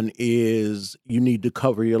first one is you need to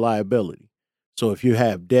cover your liability. So if you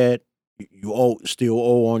have debt, you still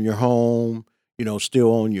owe on your home,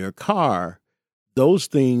 still own your car, those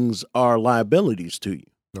things are liabilities to you.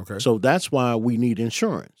 Okay. So that's why we need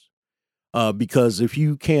insurance. Because if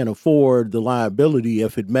you can't afford the liability,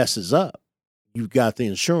 if it messes up, you've got the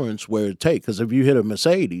insurance where it takes. Because if you hit a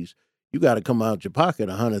Mercedes, you got to come out your pocket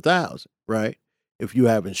 $100,000, right? If you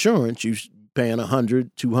have insurance, you're paying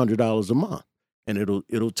 $100, $200 a month, and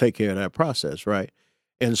it'll take care of that process, right?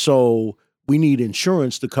 And so we need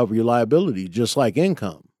insurance to cover your liability, just like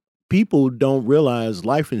income. People don't realize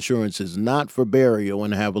life insurance is not for burial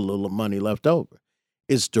and have a little money left over.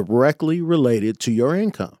 It's directly related to your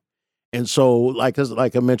income. And so, like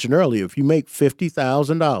I mentioned earlier, if you make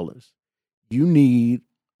 $50,000, you need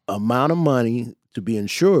amount of money to be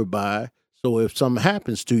insured by. So if something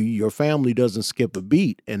happens to you, your family doesn't skip a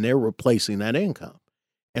beat, and they're replacing that income.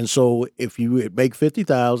 And so if you make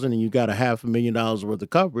 $50,000 and you got $500,000 worth of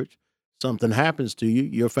coverage, something happens to you,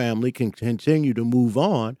 your family can continue to move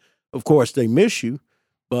on. Of course, they miss you,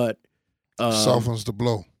 but softens the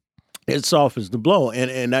blow. It softens the blow,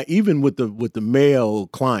 and even with the male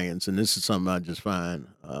clients, and this is something I just find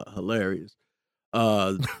hilarious.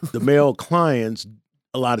 The male clients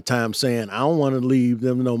a lot of times saying, "I don't want to leave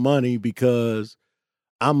them no money because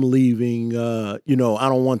I'm leaving. I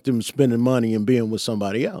don't want them spending money and being with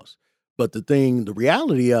somebody else." But the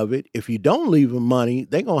reality of it, if you don't leave them money,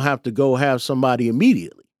 they're gonna have to go have somebody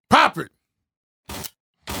immediately. Pop it.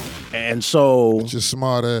 And so, Just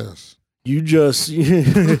smart ass. you just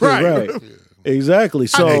Right. right. Exactly.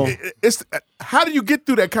 So How do you get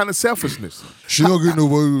through that kind of selfishness? She don't get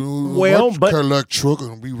nobody. Well, but- Cadillac truck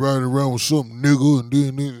and be riding around with some nigga and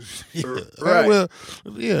doing this. Yeah. Right. Well,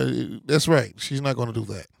 yeah, that's right. She's not going to do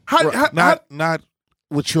that. How, Not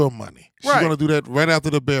with your money. She's Right. going to do that right after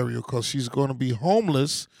the burial because she's going to be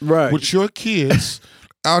homeless right. with your kids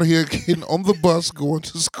out here getting on the bus going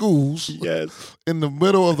to schools Yes. in the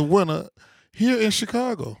middle of the winter here in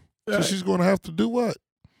Chicago. So Right. she's going to have to do what?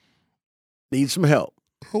 Need some help.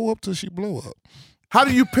 Hoe up till she blow up. how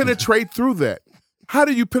do you penetrate through that? How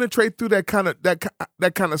do you penetrate through that kind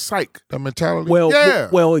of psych? That mentality. Well, Yeah.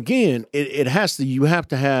 well, again, it has to. You have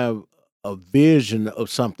to have a vision of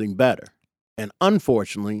something better, and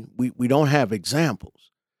unfortunately, we don't have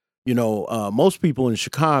examples. Most people in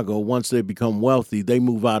Chicago, once they become wealthy, they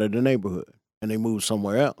move out of the neighborhood and they move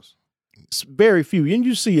somewhere else. It's very few, and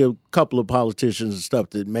you see a couple of politicians and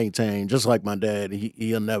stuff that maintain, just like my dad.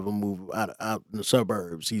 He'll never move out in the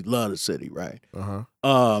suburbs. He loves the city, right?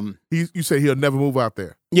 You say he'll never move out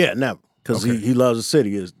there. Yeah, never. Because Okay. he loves the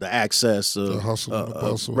city, is the access of the hustle and the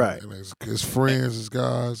bustle. right. And his friends, his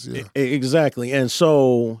guys. Yeah. Exactly. And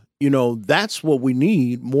so, that's what we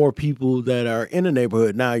need, more people that are in the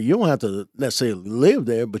neighborhood. Now, you don't have to necessarily live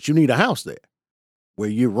there, but you need a house there where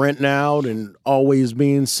you're renting out and always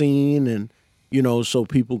being seen, and, so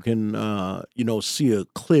people can, see a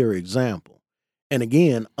clear example. And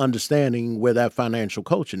again, understanding where that financial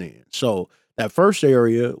coaching is. So that first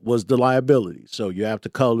area was the liability. So you have to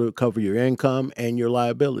cover your income and your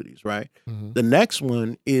liabilities, right? Mhm. The next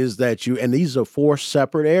one is that and these are 4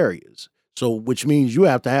 separate areas. So which means you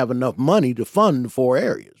have to have enough money to fund the 4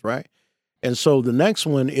 areas, right? And so the next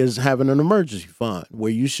one is having an emergency fund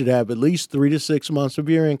where you should have at least 3 to 6 months of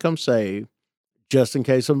your income saved just in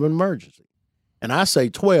case of an emergency. And I say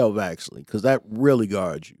 12 actually, because that really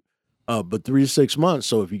guards you. But 3 to 6 months.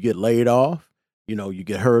 So if you get laid off, you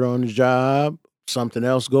get hurt on the job, something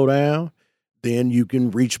else go down, then you can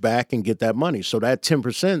reach back and get that money. So that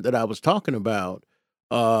 10% that I was talking about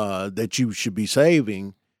that you should be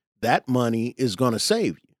saving, that money is going to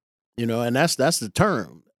save you. You know, and that's the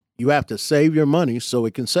term. You have to save your money so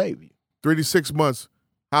it can save you. 3 to 6 months.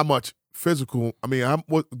 How much physical? I mean,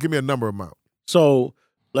 give me a number amount. So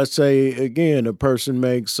let's say again, a person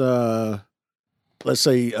makes let's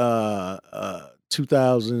say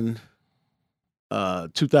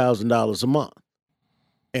 $2,000 a month,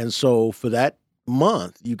 and so for that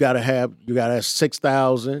month you got to have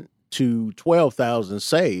 $6,000 to $12,000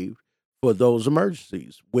 saved for those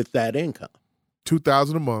emergencies with that income.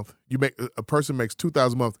 $2,000 a month. A person makes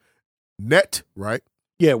 $2,000 a month net, right?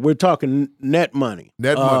 Yeah, we're talking net money.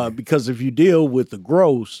 Net money. Because if you deal with the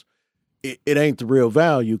gross, it ain't the real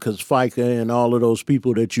value because FICA and all of those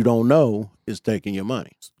people that you don't know is taking your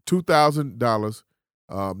money. $2,000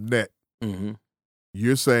 net. Mm-hmm.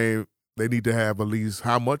 You're saying they need to have at least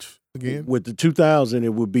how much again? With the 2,000,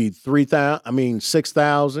 it would be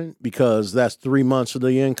 6,000 because that's 3 months of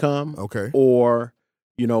the income. Okay. Or,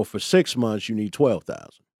 for 6 months you need 12,000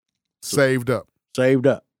 saved up. Saved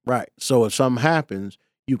up, right? So if something happens,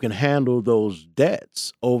 you can handle those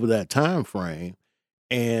debts over that time frame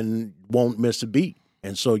and won't miss a beat.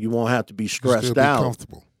 And so you won't have to be stressed out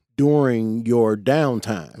during your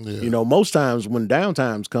downtime. Yeah. Most times when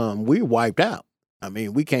downtimes come, we're wiped out. I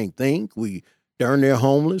mean, we can't think. We darn near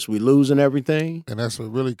homeless. We losing everything. And that's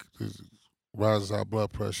what really rises our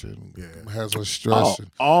blood pressure and has us stressed.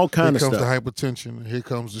 All kind of stuff. stuff. Here comes the hypertension. Here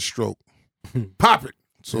comes the stroke. Pop it.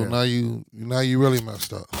 So now you really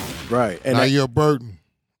messed up. Right. And now you're a burden.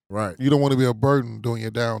 Right. You don't want to be a burden during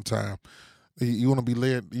your downtime. You want to be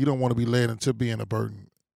led. You don't want to be led into being a burden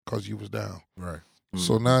because you was down. Right.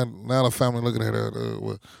 So now the family looking at her.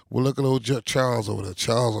 We're looking at old Charles over there.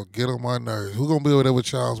 Charles will get on my nerves. Who's gonna be over there with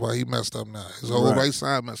Charles while he messed up now? His whole right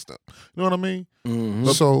side messed up. You know what I mean?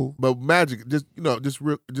 Mm-hmm. But Magic, just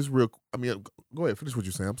real. I mean, go ahead. Finish what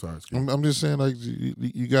you're saying. I'm sorry. I'm just saying, like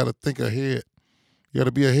you got to think ahead. You got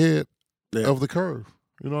to be ahead of the curve.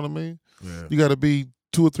 You know what I mean? Yeah. You got to be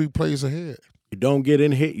 2 or 3 plays ahead. You don't get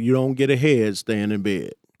ahead staying in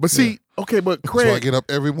bed. But see, okay, but Craig. So I get up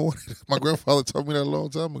every morning. My grandfather told me that a long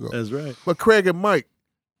time ago. That's right. But Craig and Mike,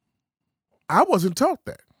 I wasn't taught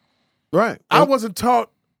that. Right. I wasn't taught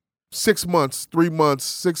 6 months, 3 months,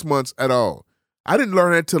 6 months at all. I didn't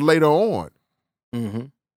learn that till later on. Mm-hmm.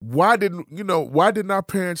 Why didn't our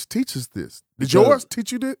parents teach us this? Did yours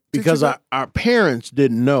teach you that? Because our parents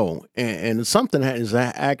didn't know, and something is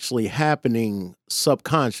actually happening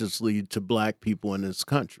subconsciously to Black people in this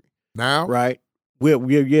country now, right?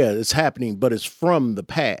 It's happening, but it's from the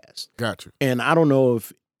past. Gotcha. And I don't know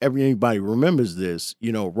if anybody remembers this.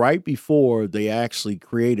 Right before they actually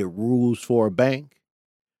created rules for a bank,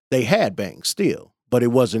 they had banks still, but it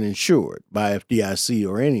wasn't insured by FDIC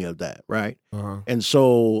or any of that, right? Uh-huh. And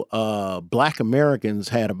so Black Americans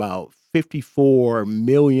had about $54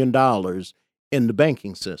 million in the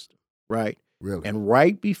banking system, right? Really? And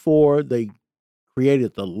right before they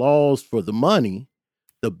created the laws for the money,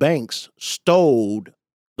 the banks stole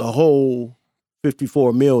the whole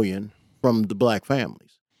 $54 million from the Black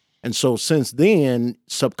families. And so since then,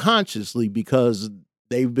 subconsciously, because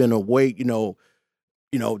they've been away,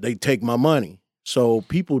 they take my money. So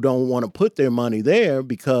people don't want to put their money there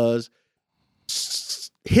because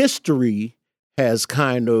history has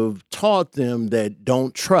kind of taught them that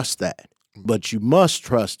don't trust that. But you must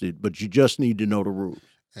trust it, but you just need to know the rules.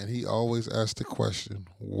 And he always asked the question,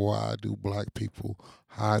 why do Black people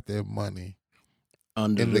hide their money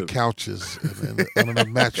in the couches and under the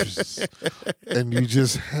mattresses? And you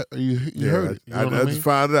just heard it. You know I just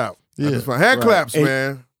found out. Yeah. Hand claps,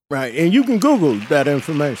 man. Right. And you can Google that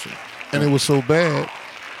information. And it was so bad.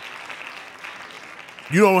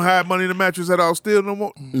 You don't have money in the mattress at all still no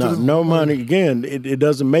more? No money. Again, it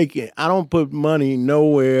doesn't make it. I don't put money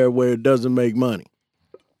nowhere where it doesn't make money.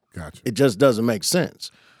 Gotcha. It just doesn't make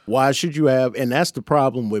sense. Why should you have, and that's the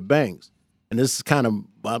problem with banks. And this is kind of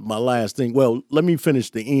my last thing. Well, let me finish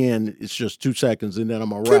the end. It's just 2 seconds and then I'm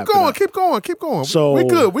going to wrap it up. Keep going. So, we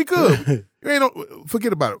good. You ain't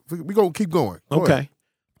forget about it. We going to keep going. Go okay.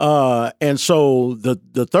 And so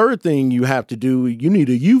the third thing you have to do, you need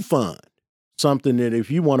a U fund. Something that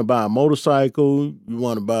if you want to buy a motorcycle, you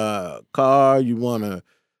want to buy a car, you want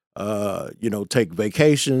to, take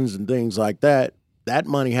vacations and things like that, that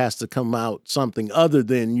money has to come out something other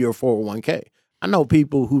than your 401k. I know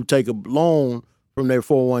people who take a loan from their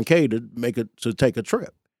 401k to take a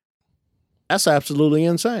trip. That's absolutely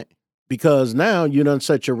insane because now you done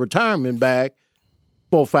set your retirement back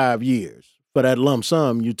 4 or 5 years for that lump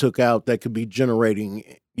sum you took out that could be generating,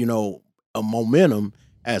 a momentum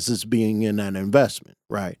as it's being in that investment,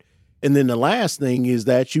 right? And then the last thing is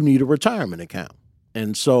that you need a retirement account.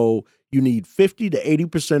 And so you need 50 to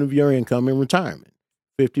 80% of your income in retirement.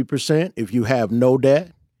 50% if you have no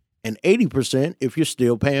debt, and 80% if you're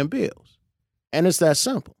still paying bills. And it's that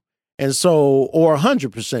simple. And so, or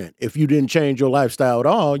 100%. If you didn't change your lifestyle at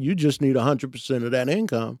all, you just need 100% of that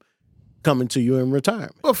income coming to you in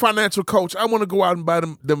retirement. Well, financial coach, I want to go out and buy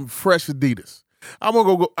them fresh Adidas. I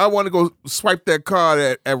want to go swipe that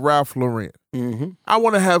card at Ralph Lauren. Mm-hmm. I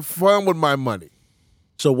want to have fun with my money.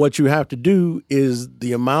 So what you have to do is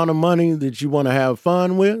the amount of money that you want to have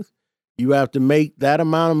fun with, you have to make that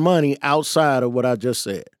amount of money outside of what I just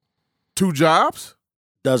said. 2 jobs?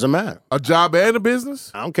 Doesn't matter. A job and a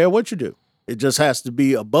business? I don't care what you do. It just has to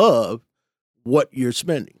be above what you're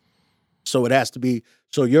spending. So it has to be,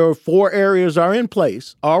 so your 4 areas are in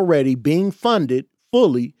place already being funded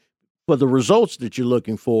fully for the results that you're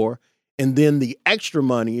looking for. And then the extra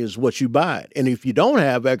money is what you buy it. And if you don't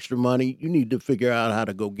have extra money, you need to figure out how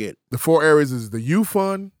to go get it. The 4 areas is the U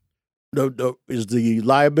fund. Is the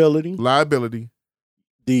liability,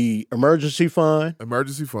 the emergency fund,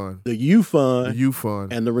 the U fund,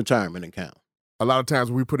 and the retirement account. A lot of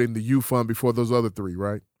times we put in the U fund before those other 3,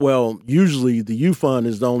 right? Well, usually the U fund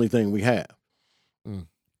is the only thing we have.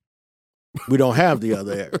 We don't have the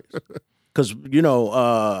other areas. Because,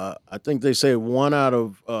 I think they say one out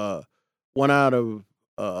of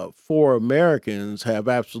 4 Americans have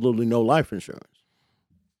absolutely no life insurance.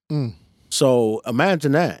 So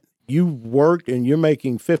imagine that. You worked and you're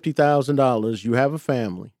making $50,000. You have a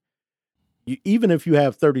family. Even if you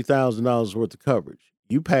have $30,000 worth of coverage,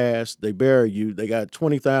 you pass, they bury you. They got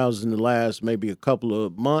 $20,000 to last maybe a couple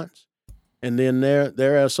of months, and then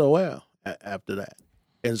they're SOL after that.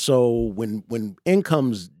 And so when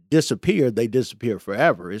incomes disappear, they disappear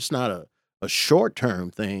forever. It's not a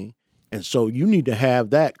short-term thing. And so you need to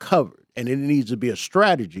have that covered, and it needs to be a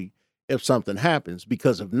strategy if something happens,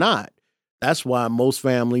 because if not, that's why most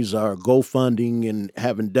families are GoFunding and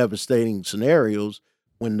having devastating scenarios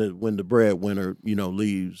when the breadwinner,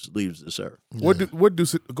 leaves this earth. Yeah.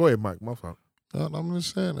 Go ahead, Mike. My fault. I'm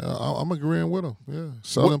just saying, I'm agreeing with him. Yeah,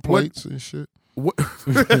 selling plates and shit. What?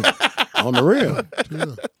 On the real.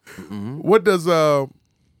 Yeah. Mm-hmm. What does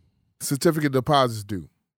certificate deposits do?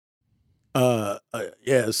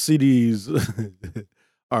 CDs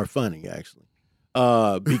are funny actually,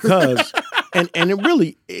 because and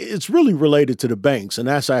it's really related to the banks, and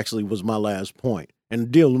that's actually was my last point.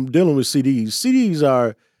 And dealing with CDs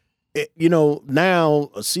are, now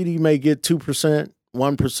a CD may get 2%,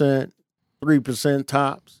 1%, 3%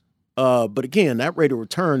 tops, but again, that rate of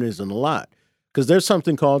return isn't a lot, because there's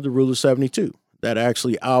something called the Rule of 72 that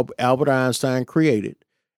actually Albert Einstein created.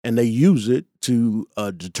 And they use it to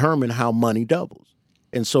determine how money doubles.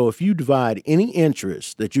 And so if you divide any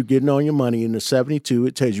interest that you're getting on your money into 72,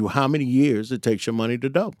 it tells you how many years it takes your money to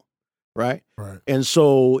double, right? Right. And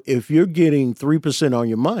so if you're getting 3% on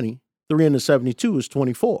your money, 3 into 72 is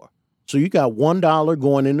 24. So you got $1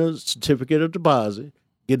 going in a certificate of deposit,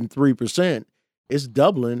 getting 3%. It's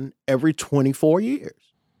doubling every 24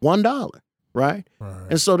 years, $1. Right?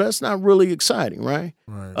 And so that's not really exciting, right?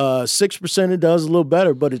 6% it does a little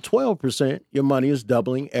better, but at 12%, your money is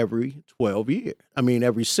doubling every 12 years.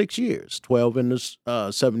 Every 6 years. 12 in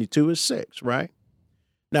the 72 is 6, right?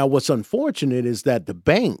 Now, what's unfortunate is that the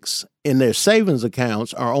banks in their savings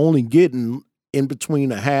accounts are only getting in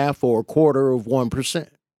between a half or a quarter of 1%,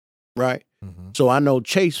 right? Mm-hmm. So I know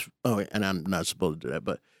Chase, and I'm not supposed to do that,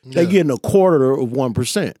 but they're getting a quarter of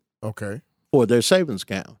 1%. Okay. For their savings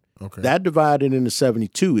account. Okay. That divided into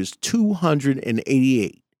 72 is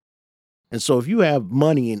 288. And so if you have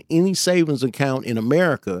money in any savings account in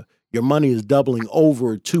America, your money is doubling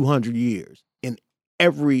over 200 years in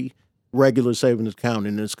every regular savings account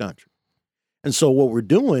in this country. And so what we're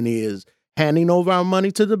doing is handing over our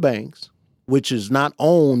money to the banks, which is not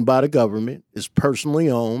owned by the government. It's personally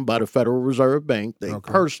owned by the Federal Reserve Bank. They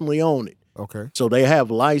personally own it. Okay. So they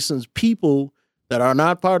have licensed people that are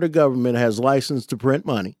not part of the government has license to print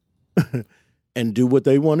money. And do what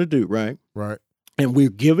they want to do, right? Right. And we're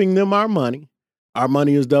giving them our money. Our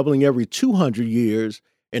money is doubling every 200 years,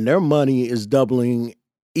 and their money is doubling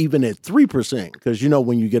even at 3%. Because,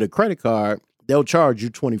 when you get a credit card, they'll charge you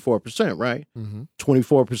 24%, right? Mm-hmm.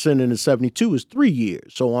 24% in the 72 is 3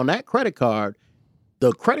 years. So on that credit card,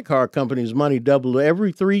 the credit card company's money doubled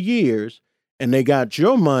every 3 years, and they got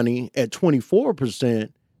your money at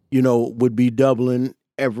 24%, would be doubling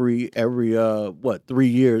every 3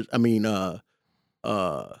 years.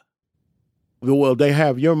 They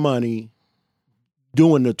have your money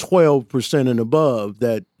doing the 12% and above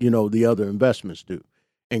that, the other investments do.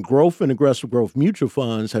 And growth and aggressive growth mutual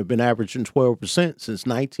funds have been averaging 12% since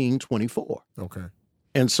 1924. Okay.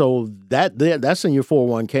 And so that's in your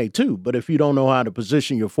 401k too. But if you don't know how to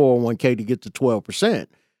position your 401k to get to 12%,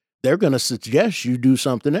 they're going to suggest you do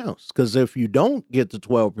something else. Because if you don't get to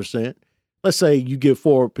 12%, let's say you get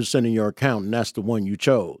 4% in your account and that's the one you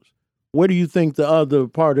chose. Where do you think the other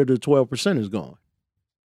part of the 12% is going?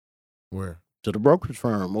 Where? To the brokerage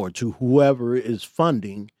firm or to whoever is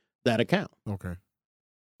funding that account. Okay.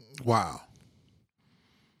 Wow.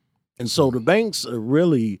 And so the banks are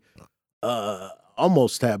really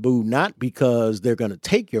almost taboo, not because they're going to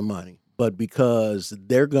take your money, but because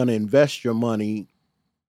they're going to invest your money,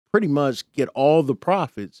 pretty much get all the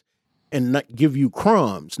profits and not give you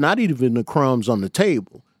crumbs, not even the crumbs on the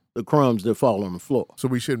table, the crumbs that fall on the floor. So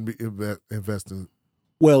we shouldn't be investing.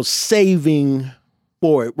 Well, saving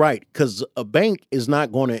for it, right, because a bank is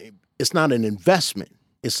not going to, it's not an investment.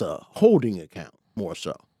 It's a holding account more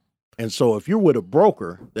so. And so if you're with a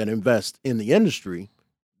broker that invests in the industry,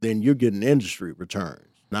 then you're getting industry returns,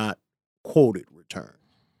 not quoted returns.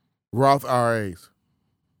 Roth IRAs.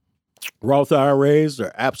 Roth IRAs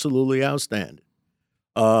are absolutely outstanding.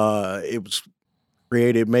 It was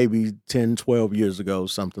created maybe 10, 12 years ago,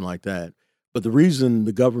 something like that. But the reason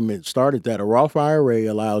the government started that, a Roth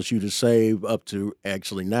IRA allows you to save up to,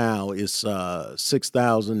 actually now, it's $6,000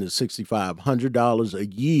 to $6,500 a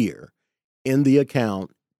year in the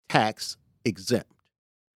account, tax exempt,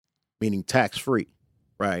 meaning tax free,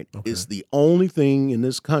 right? Okay. It's the only thing in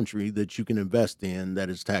this country that you can invest in that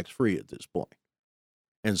is tax free at this point.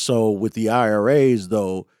 And so with the IRAs,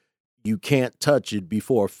 though, you can't touch it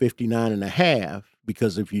before 59 and a half,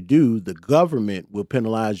 because if you do, the government will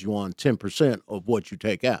penalize you on 10% of what you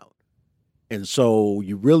take out. And so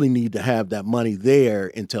you really need to have that money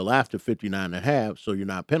there until after 59 and a half so you're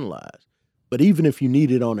not penalized. But even if you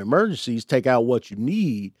need it on emergencies, take out what you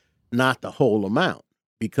need, not the whole amount,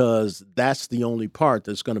 because that's the only part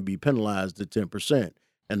that's going to be penalized at 10%,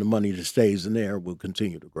 and the money that stays in there will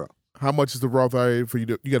continue to grow. How much is the Roth IRA for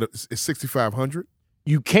you? You got it's $6,500.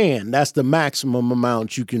 You can. That's the maximum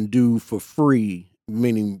amount you can do for free,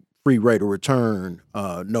 meaning free rate of return,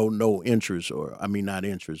 no interest, or I mean not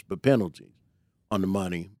interest, but penalties on the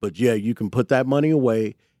money. But yeah, you can put that money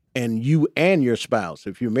away, and you and your spouse,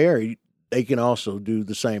 if you're married, they can also do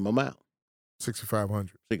the same amount.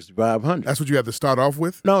 $6,500. $6,500. That's what you have to start off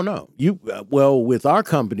with? No. You well, with our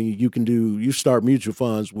company, you start mutual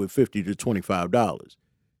funds with $50 to $25.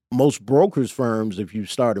 Most brokers firms, if you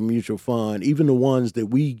start a mutual fund, even the ones that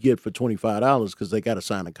we get for $25, because they got to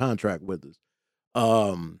sign a contract with us.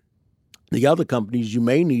 The other companies, you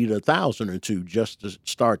may need $1,000 or $2 just to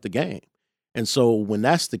start the game. And so when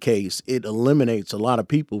that's the case, it eliminates a lot of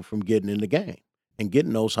people from getting in the game and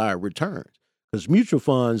getting those higher returns. Because mutual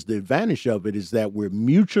funds, the advantage of it is that we're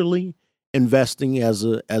mutually investing as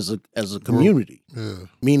a community,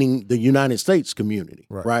 meaning the United States community,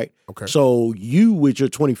 right? Okay. So you, with your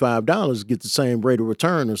 $25, get the same rate of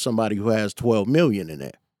return as somebody who has $12 million in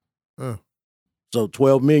there. So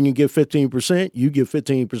 $12 million get 15%, you get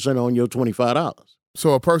 15% on your $25.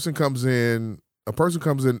 So a person comes in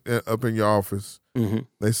up in your office. Mm-hmm.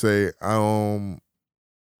 They say,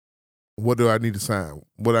 what do I need to sign?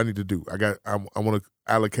 What do I need to do? I want to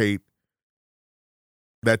allocate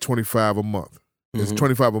that 25 a month. Mm-hmm. Is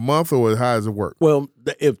 25 a month, or how does it work? Well,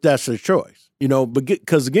 if that's a choice,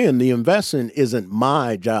 because again, the investing isn't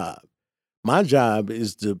my job. My job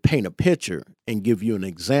is to paint a picture and give you an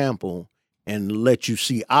example and let you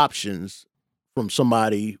see options from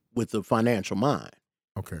somebody with a financial mind.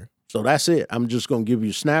 Okay. So that's it. I'm just going to give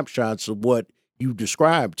you snapshots of what you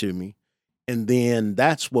described to me. And then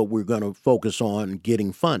that's what we're going to focus on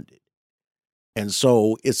getting funded. And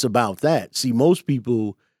so it's about that. See, most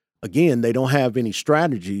people, again, they don't have any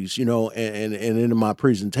strategies, and in my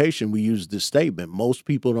presentation, we use this statement. Most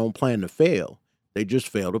people don't plan to fail. They just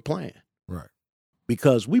fail to plan. Right.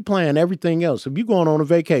 Because we plan everything else. If you're going on a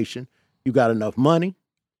vacation, you got enough money,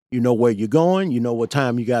 you know where you're going, you know what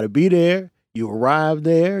time you got to be there. You arrive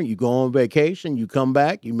there, you go on vacation, you come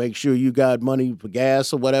back, you make sure you got money for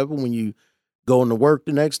gas or whatever when you go into work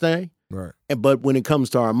the next day. Right. But when it comes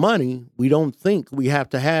to our money, we don't think we have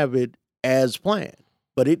to have it as planned.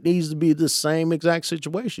 But it needs to be the same exact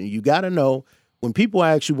situation. You got to know, when people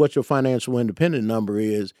ask you what your financial independent number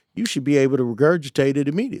is, you should be able to regurgitate it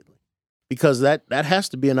immediately, because that has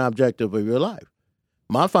to be an objective of your life.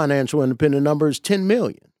 My financial independent number is 10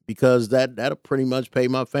 million, because that'll pretty much pay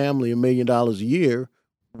my family $1 million a year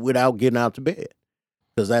without getting out to bed,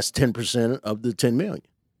 because that's 10% of the 10 million.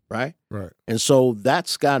 Right? Right. And so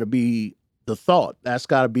that's got to be the thought. That's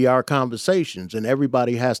got to be our conversations, and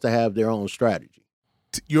everybody has to have their own strategy.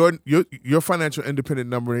 Your financial independent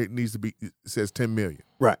number needs to be, it says 10 million.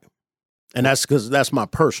 Right. And that's because that's my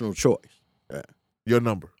personal choice. Your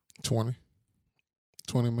number, 20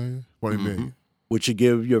 million, 20 million. Which you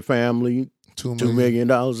give your family $2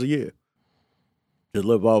 million a year to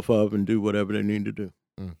live off of and do whatever they need to do.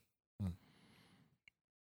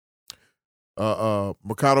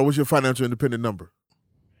 Mercado, what's your financial independent number?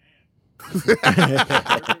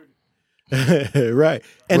 Right.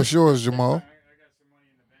 And what's yours, Jamal?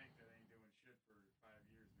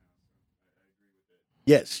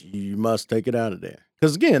 yes, you must take it out of there.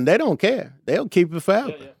 Because, again, they don't care. They'll keep it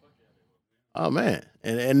forever. Oh, man.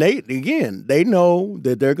 And they know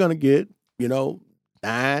that they're going to get,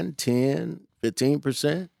 9, 10,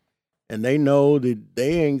 15%. And they know that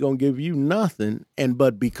they ain't going to give you nothing.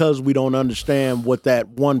 But because we don't understand what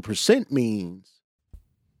that 1% means,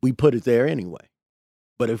 we put it there anyway.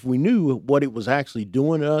 But if we knew what it was actually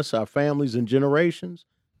doing to us, our families and generations,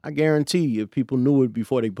 I guarantee you, if people knew it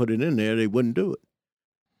before they put it in there, they wouldn't do it.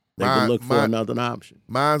 They would look for another option.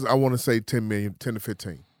 Mine's, I want to say 10 million, 10 to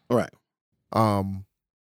 15. Right.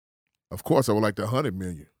 Of course, I would like the 100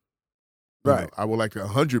 million. Right. I would like the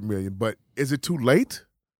 100 million, but is it too late?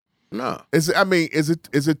 No. Is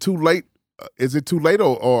it too late? Is it too late,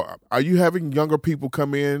 or are you having younger people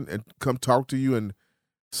come in and come talk to you and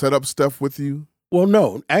set up stuff with you? Well,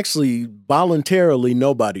 no. Actually, voluntarily,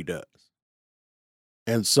 nobody does.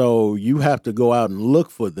 And so you have to go out and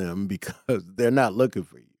look for them because they're not looking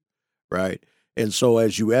for you, right? And so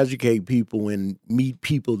as you educate people and meet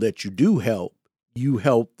people that you do help, you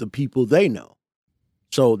help the people they know.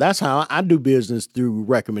 So that's how I do business, through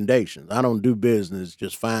recommendations. I don't do business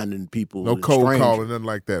just finding people. No cold calling, nothing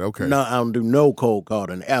like that. Okay. No, I don't do no cold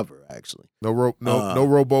calling ever, actually. No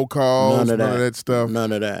robocalls, none of that stuff.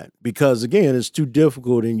 None of that. Because, again, it's too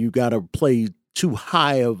difficult and you got to play too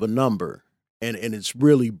high of a number, and it's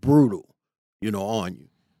really brutal, on you.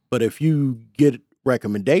 But if you get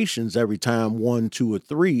recommendations every time, 1, 2, or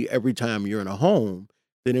 3, every time you're in a home,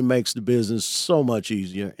 then it makes the business so much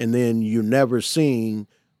easier. And then you're never seeing,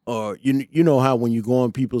 or you know how when you go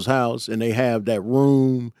in people's house and they have that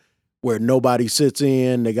room where nobody sits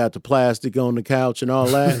in, they got the plastic on the couch and all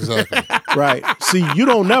that. Exactly. Right. See, you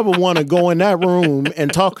don't never want to go in that room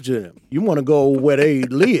and talk to them. You want to go where they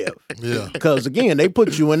live. Yeah. Because, again, they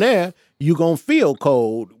put you in there, you're going to feel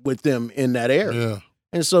cold with them in that area. Yeah.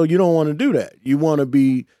 And so you don't want to do that. You want to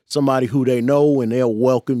be somebody who they know, and they'll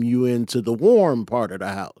welcome you into the warm part of the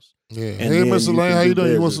house. Yeah. And Hey, then Mr. Lane, how you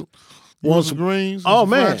doing? You want some greens? Oh, some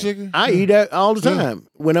man, fried chicken? I eat that all the time.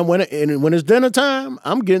 When it's dinner time,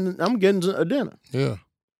 I'm getting a dinner. Yeah.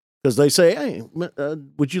 Because they say, hey,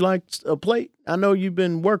 would you like a plate? I know you've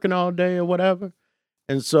been working all day or whatever.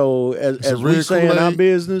 And so as we say in our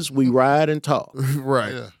business, we ride and talk.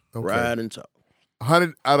 Right. Yeah. Okay. Ride and talk.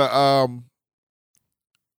 100 out of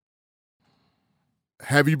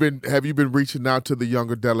have you been reaching out to the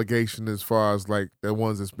younger delegation, as far as like the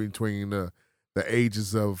ones that's between the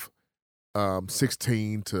ages of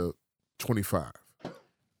 16 to 25?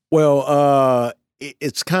 Well,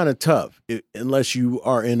 it's kind of tough unless you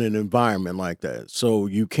are in an environment like that. So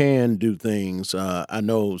you can do things. I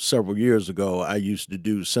know several years ago, I used to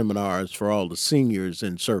do seminars for all the seniors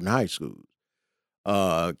in certain high schools.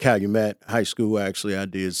 Calumet High School, actually, I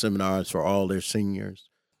did seminars for all their seniors.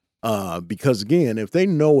 Because, again, if they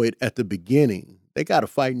know it at the beginning, they got a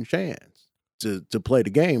fighting chance to play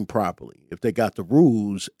the game properly. If they got the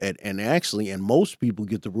rules, and most people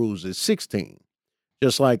get the rules at 16.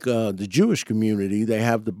 Just like the Jewish community, they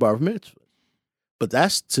have the bar mitzvah. But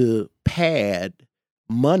that's to pad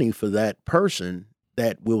money for that person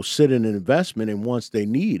that will sit in an investment, and once they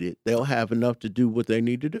need it, they'll have enough to do what they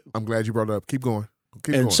need to do. I'm glad you brought it up. Keep going.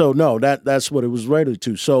 So no, that's what it was related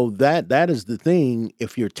to. So that is the thing.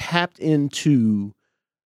 If you're tapped into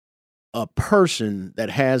a person that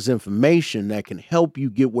has information that can help you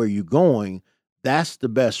get where you're going, that's the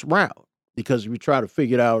best route. Because if you try to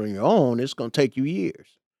figure it out on your own, it's going to take you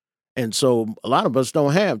years. And so a lot of us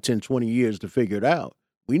don't have 10, 20 years to figure it out.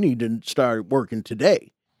 We need to start working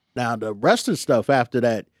today. Now, the rest of the stuff after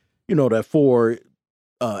that, that 4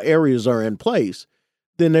 areas are in place,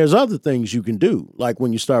 then there's other things you can do. Like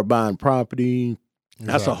when you start buying property,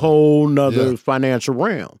 that's a whole nother financial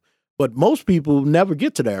realm. But most people never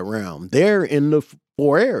get to that realm. They're in the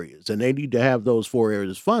 4 areas, and they need to have those 4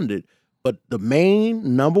 areas funded. But the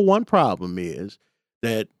main number one problem is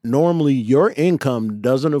that normally your income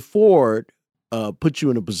doesn't afford put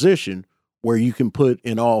you in a position where you can put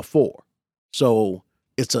in all 4. So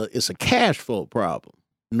it's a cash flow problem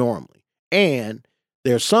normally. And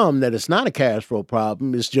there's some that it's not a cash flow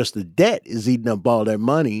problem. It's just the debt is eating up all that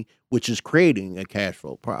money, which is creating a cash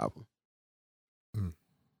flow problem.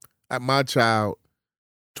 My child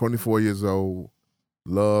 24 years old,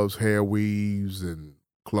 loves hair weaves and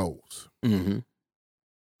clothes. Mm-hmm.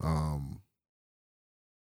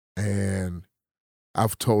 And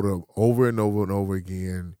I've told her over and over and over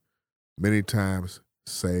again, many times,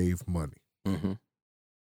 save money. Mm-hmm.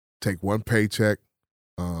 Take one paycheck,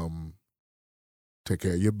 take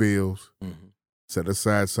care of your bills, Mm-hmm. set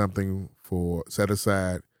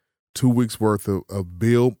aside 2 weeks worth of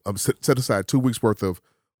bill, set aside 2 weeks worth of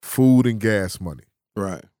food and gas money.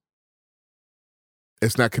 Right.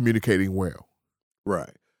 It's not communicating well.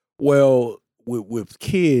 Right. Well, with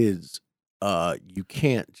kids, you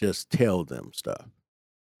can't just tell them stuff.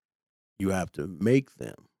 You have to make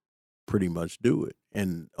them pretty much do it.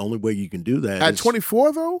 And the only way you can do that At is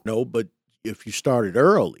 24, though? No, but if you started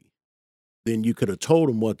early, then you could have told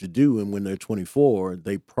them what to do. And when they're 24,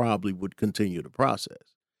 they probably would continue the process.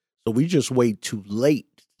 So we just wait too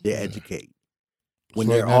late to educate when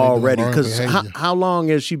So they're now they do already, learned because behavior. how long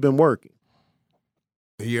has she been working?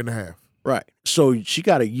 A year and a half. Right. So she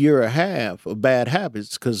got a year and a half of bad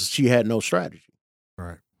habits because she had no strategy.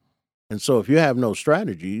 Right. And so if you have no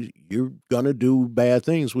strategy, you're going to do bad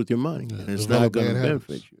things with your money. Yeah, and it's not develop going to bad benefit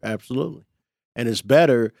habits. you. Absolutely. And it's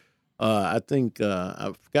better, I think,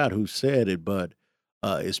 I forgot who said it, but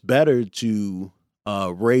it's better to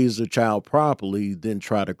raise a child properly than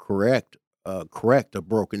try to correct a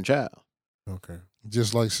broken child. Okay.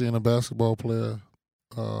 Just like seeing a basketball player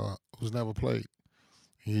who's never played.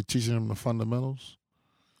 You're teaching him the fundamentals.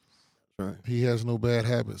 Right. He has no bad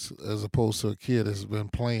habits as opposed to a kid that's been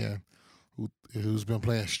playing, who's been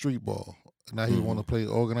playing street ball. Now he want to play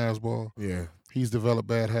organized ball. Yeah. He's developed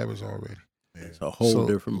bad habits already. It's a whole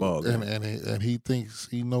different ballgame. And he thinks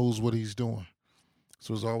he knows what he's doing.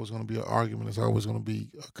 So it's always going to be an argument. It's always going to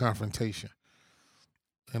be a confrontation.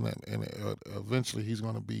 And eventually he's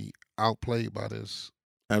going to be outplayed by this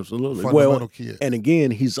Absolutely. fundamental Well, kid. and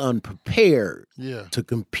again, he's unprepared Yeah. to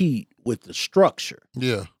compete with the structure.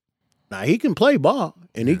 Yeah. Now, he can play ball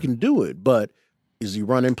and he can do it, but is he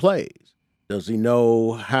running plays? Does he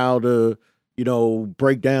know how to,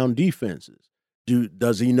 break down defenses?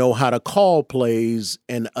 Does he know how to call plays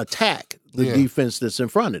and attack the Yeah. defense that's in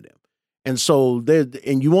front of him? And so,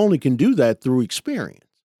 and you only can do that through experience.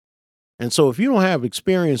 And so if you don't have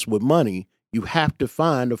experience with money, you have to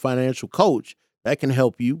find a financial coach that can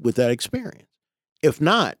help you with that experience. If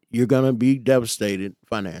not, you're going to be devastated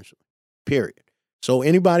financially, period. So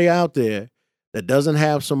anybody out there that doesn't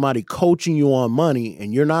have somebody coaching you on money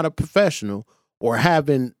and you're not a professional or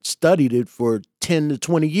haven't studied it for 10 to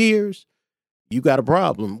 20 years, you got a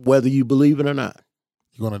problem, whether you believe it or not.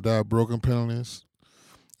 You're going to die of broken penalties.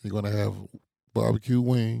 You're going to have barbecue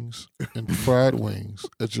wings and fried wings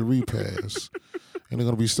at your repast. And they're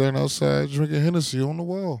going to be standing outside drinking Hennessy on the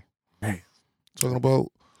wall. Hey. Talking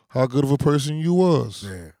about how good of a person you was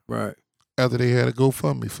Yeah. Right. after they had a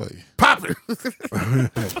GoFundMe for you. Pop it.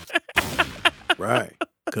 Right.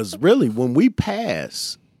 Because really, when we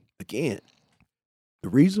pass, again, the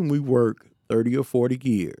reason we work 30 or 40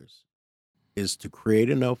 years is to create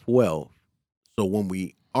enough wealth so when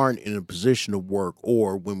we aren't in a position to work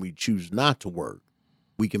or when we choose not to work,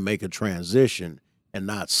 we can make a transition and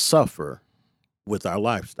not suffer with our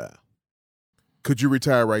lifestyle. Could you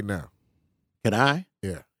retire right now? Can I?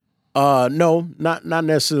 Yeah. No, not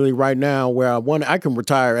necessarily right now where I want. I can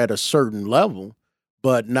retire at a certain level,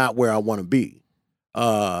 but not where I want to be.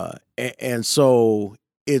 And so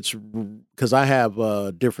it's because I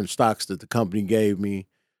have different stocks that the company gave me.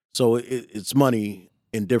 So it's money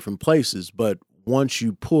in different places. But once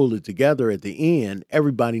you pull it together at the end,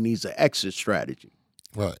 everybody needs an exit strategy.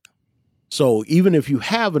 Right. So even if you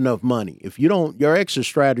have enough money, if you don't, your exit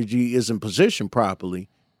strategy isn't positioned properly,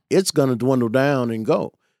 it's going to dwindle down and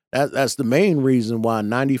go. That's the main reason why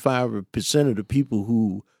 95% of the people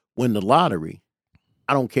who win the lottery,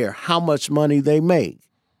 I don't care how much money they make,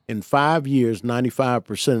 in 5 years,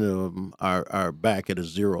 95% of them are back at a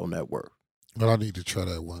zero net worth. But I need to try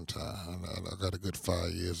that one time. I got a good 5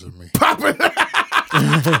 years in me. Pop it.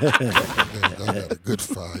 I got a good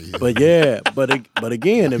 5 years. But yeah, but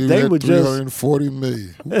again, if Give they me would that just $340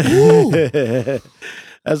 million. Woo!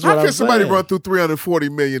 that's How what I'm can somebody saying. run through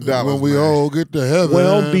 $340 million? When we man? all get to heaven.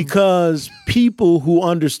 Well, because people who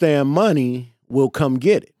understand money will come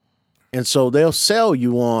get it. And so they'll sell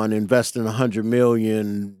you on investing $100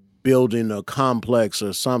 million, building a complex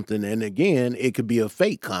or something. And again, it could be a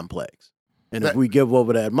fake complex. And if we give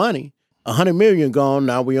over that money, $100 million gone,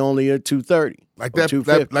 now we only at 230. Like or that,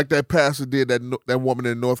 250. like that pastor did that woman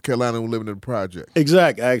in North Carolina who living in the project.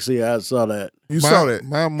 Exactly. Actually, I saw that. You saw that.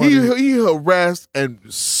 my money- He harassed and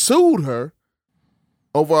sued her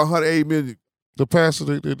over $108 million. The pastor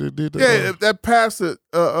they did that. Yeah, that pastor.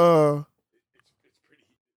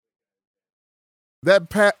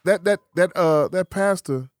 That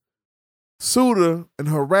pastor sued her and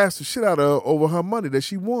harassed the shit out of her over her money that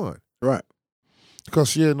she won. Right. Because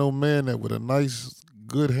she had no man there with a nice,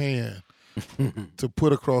 good hand to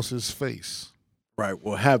put across his face. Right.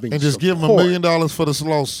 Well, having and just give him $1 million for this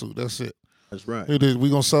lawsuit. That's it. That's right. We're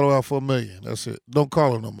gonna settle out for $1 million. That's it. Don't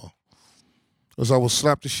call her no more. Because I will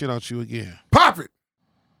slap the shit out you again. Pop it.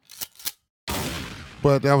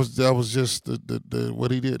 But that was just the what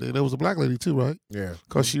he did. And there was a black lady too, right? Yeah.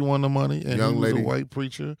 Because she won the money, and Young he was lady. a white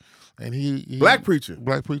preacher, and he Black preacher.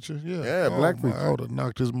 black preacher, yeah, Yeah, black preacher. I would have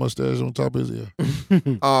knocked his mustache on top of his ear.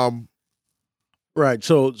 Right.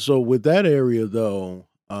 So with that area though,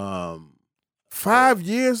 5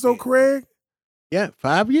 years though, Craig. yeah,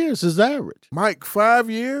 5 years is average. Mike, 5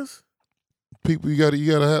 years. People, you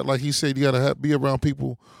gotta have, like he said, you gotta be around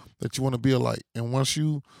people that you want to be alike. And once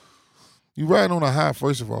you ride on a high,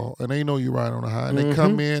 first of all, and they know you ride on a high, and they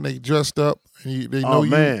come in, they dressed up, and they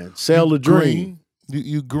know sell the dream. green.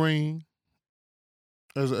 You green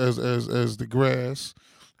as the grass,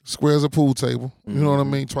 square as a pool table. You know what I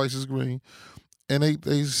mean? Twice as green. And they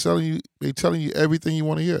telling you everything you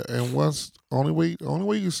want to hear. And only way you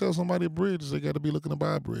can sell somebody a bridge is they got to be looking to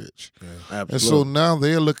buy a bridge. Yeah, absolutely. And so now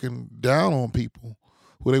they're looking down on people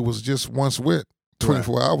who they was just once with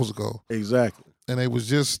 24 hours ago. Exactly. And they was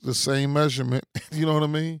just the same measurement. You know what I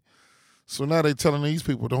mean? So now they telling these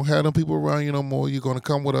people, don't have them people around you no more. You're going to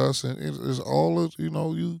come with us. And it's all,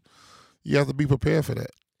 you have to be prepared for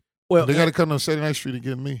that. Well, they got to come to 79th Street and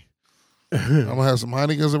get me. I'm going to have some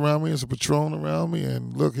Heinekens around me and some Patron around me.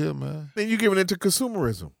 And look here, man. Then you giving into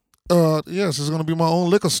consumerism. Yes, it's going to be my own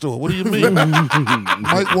liquor store. What do you mean?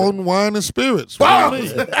 Mike Walton Wine and Spirits. What do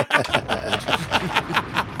you mean?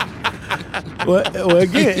 well,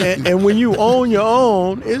 again, and when you own your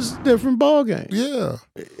own, it's a different ballgame. Yeah.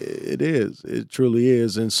 It is. It truly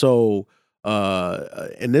is. And so,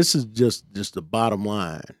 and this is just the bottom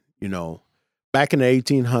line, back in the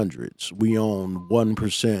 1800s, we owned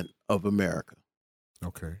 1% of America.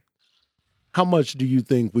 Okay. How much do you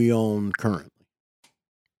think we own currently?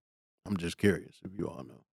 I'm just curious if you all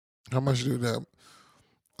know. How much do that?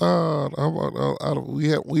 We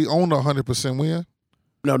owned 100% when?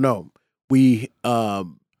 No. We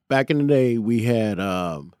back in the day we had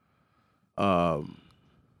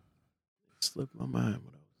slipped my mind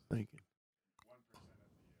what I was thinking.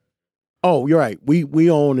 Oh, you're right. We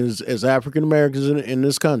own as African Americans in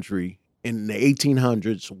this country in the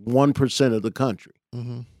 1800s 1% of the country.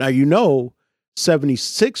 Mm-hmm. Now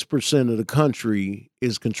 76% of the country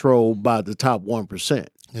is controlled by the top 1%.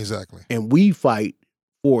 Exactly. And we fight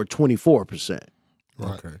for 24%.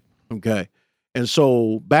 Right. Okay. And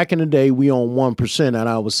so back in the day, we own 1%. And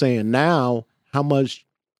I was saying now, how much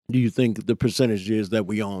do you think the percentage is that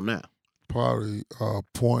we own now? Probably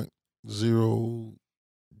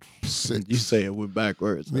 0.06. You say it with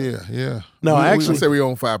backwards. Yeah. No, actually, we say we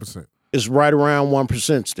own 5%. It's right around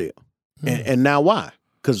 1% still. Yeah. And now why?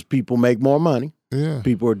 Because people make more money. Yeah.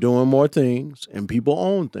 People are doing more things and people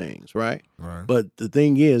own things, right? Right. But the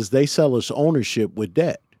thing is, they sell us ownership with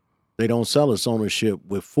debt. They don't sell us ownership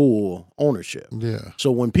with full ownership. Yeah.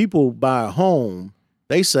 So when people buy a home,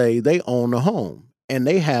 they say they own the home and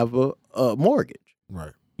they have a mortgage.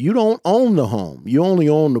 Right. You don't own the home. You only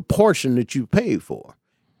own the portion that you paid for.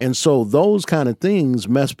 And so those kind of things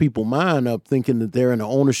mess people's mind up thinking that they're in an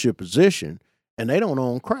ownership position and they don't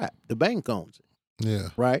own crap. The bank owns it. Yeah.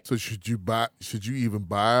 Right? So should you even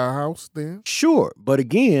buy a house then? Sure. But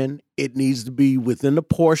again, it needs to be within the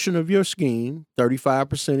portion of your scheme,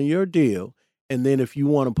 35% of your deal. And then if you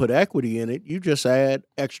want to put equity in it, you just add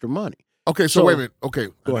extra money. Okay, so wait a minute. Okay.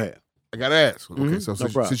 Go ahead. I got to ask. Okay, Mhm. so No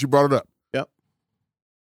problem. since you brought it up. Yep.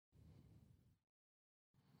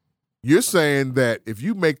 You're saying that if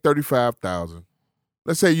you make $35,000,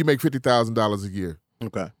 let's say you make $50,000 a year.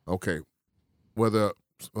 Okay. Whether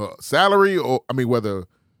salary whether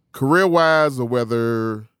career-wise or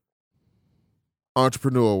whether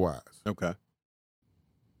entrepreneur-wise. Okay.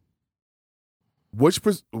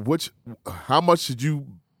 How much should you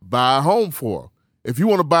buy a home for? If you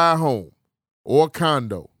want to buy a home or a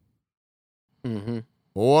condo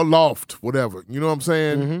or a loft, whatever, you know what I'm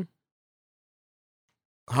saying? Mm-hmm.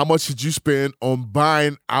 How much should you spend on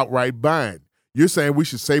outright buying? You're saying we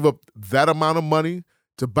should save up that amount of money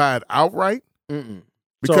to buy it outright? Mm-mm.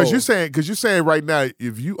 Because you're saying right now,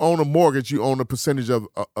 if you own a mortgage, you own a percentage of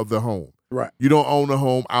the home. Right. You don't own the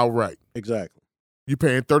home outright. Exactly. You're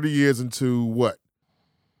paying 30 years into what?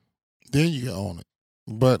 Then you can own it.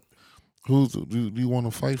 But do you want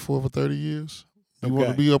to fight for 30 years? You want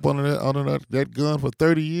to be up under that gun for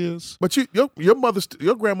 30 years? But your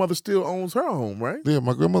grandmother still owns her home, right? Yeah,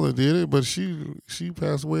 my grandmother did it, but she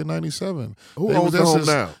passed away in 97. Who owns the home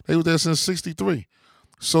now? They was there since 63.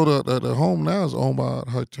 So the home now is owned by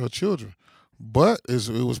her children. But it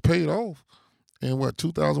was paid off in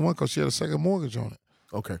 2001 because she had a second mortgage on it.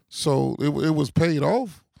 Okay. So it was paid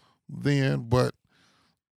off then, but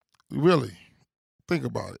really, think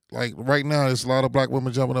about it. Like right now, there's a lot of black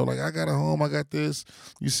women jumping up like, I got a home, I got this.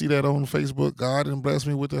 You see that on Facebook, God done blessed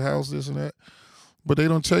me with the house, this and that. But they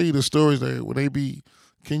don't tell you the stories where they be,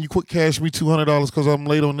 can you quick cash me $200 because I'm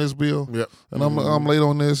late on this bill? Yep. And I'm late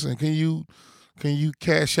on this, and can you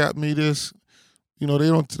cash out me this? You know, they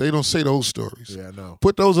don't say those stories. Yeah, I know.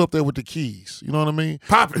 Put those up there with the keys. You know what I mean?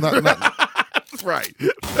 Pop it. That's right.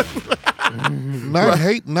 Not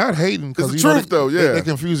hating. It's the truth, though, yeah. They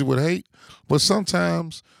confuse it with hate. But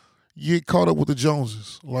sometimes you get caught up with the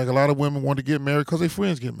Joneses. Like a lot of women want to get married because their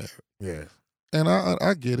friends get married. Yeah. And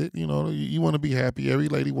I get it. You know, you want to be happy. Every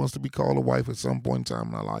lady wants to be called a wife at some point in time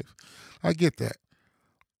in her life. I get that.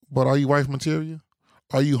 But are you wife material?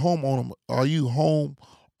 Are you home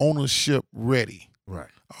ownership ready?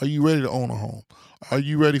 Right. Are you ready to own a home? Are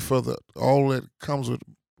you ready for all that comes with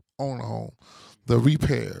owning a home? The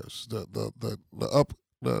repairs, the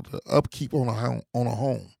upkeep on a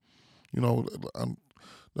home. You know,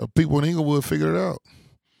 the people in Inglewood figured it out.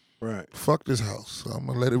 Right. Fuck this house. I'm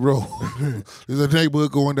gonna let it roll. There's a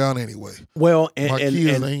neighborhood going down anyway. Well,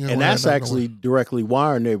 and that's actually directly why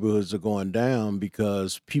our neighborhoods are going down,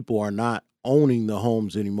 because people are not owning the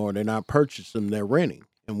homes anymore. They're not purchasing them, they're renting.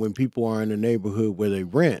 And when people are in a neighborhood where they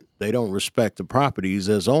rent, they don't respect the properties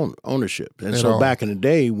as ownership. And so back in the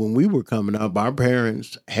day when we were coming up, our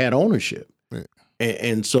parents had ownership. Yeah.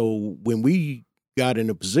 And so when we got in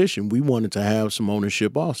a position, we wanted to have some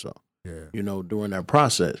ownership also, you know, during that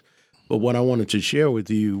process. But what I wanted to share with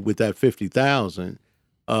you with that $50,000,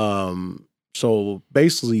 so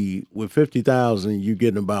basically with $50,000, you're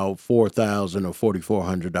getting about $4,000 or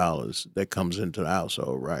 $4,400 that comes into the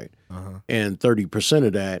household, right? Uh-huh. And 30%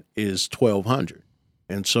 of that is $1,200.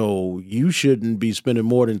 And so you shouldn't be spending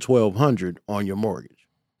more than $1,200 on your mortgage.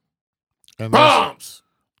 And Bombs!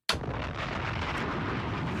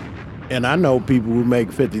 And I know people who make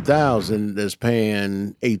 $50,000 that's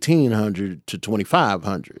paying $1,800 to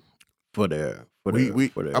 $2,500 for their. I'm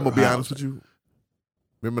gonna be honest with you.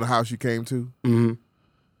 Remember the house you came to?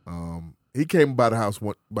 Mm-hmm. He came by the house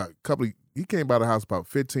he came by the house about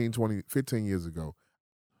 15 years ago.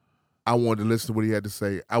 I wanted to listen to what he had to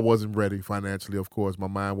say. I wasn't ready financially, of course. My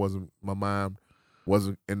mind wasn't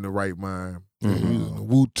in the right mind. Mm-hmm. The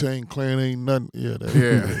Wu-Tang Clan ain't nothing. Yeah.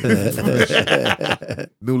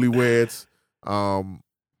 Newlyweds.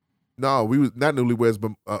 No, we was not newlyweds,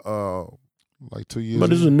 but like 2 years.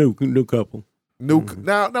 But it's a new couple.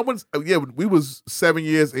 Now we was 7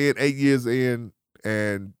 years in, 8 years in,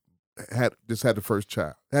 and had the first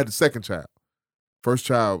child. Had the second child. First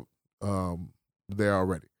child there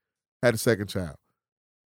already. Had the second child.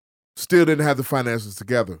 Still didn't have the finances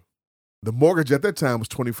together. The mortgage at that time was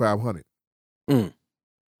 $2,500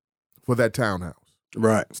 for that townhouse.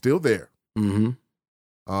 Right. Still there. Mm-hmm.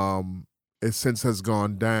 It since has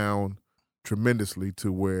gone down tremendously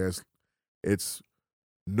to where it's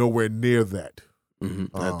nowhere near that.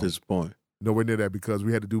 Mm-hmm. At this point. Nowhere near that, because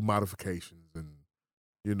we had to do modifications, and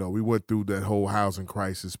you know, we went through that whole housing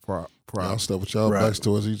crisis Y'all problem. stuff with y'all backs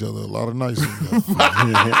towards each other. A lot of nice things.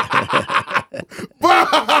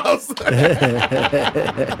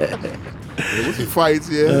 There was some fights,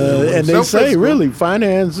 and they say really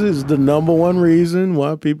finance is the number one reason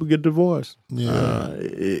why people get divorced. Yeah.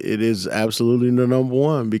 It is absolutely the number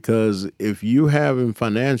one, because if you having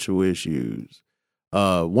financial issues,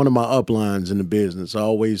 one of my uplines in the business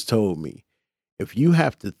always told me, if you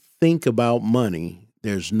have to think about money,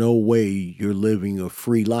 there's no way you're living a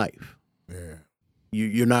free life. Yeah.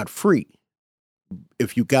 You're not free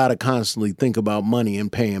if you got to constantly think about money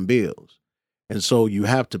and paying bills. And so you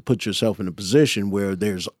have to put yourself in a position where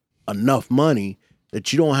there's enough money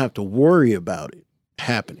that you don't have to worry about it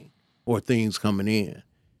happening or things coming in.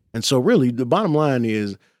 And so really the bottom line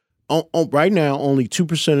is, right now, only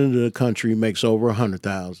 2% of the country makes over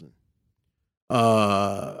 100,000.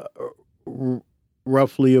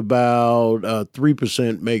 Roughly about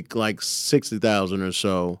 3% make like 60,000 or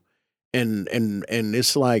so, and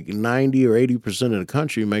it's like 90 or 80% of the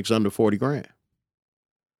country makes under 40 grand.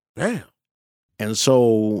 Damn. And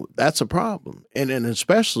so that's a problem, and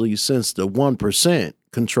especially since the 1%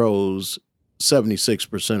 controls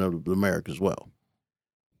 76% of America's wealth.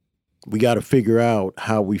 We got to figure out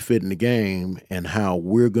how we fit in the game and how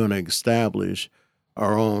we're going to establish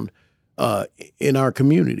our own. in our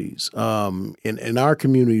communities. In our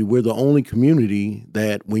community, we're the only community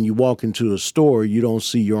that when you walk into a store, you don't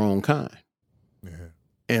see your own kind. Yeah.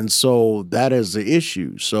 And so that is the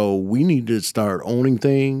issue. So we need to start owning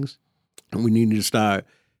things, and we need to start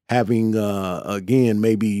having, again,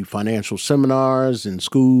 maybe financial seminars in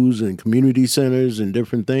schools and community centers and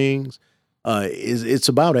different things. It's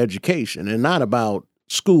about education and not about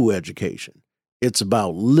school education. It's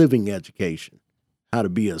about living education. How to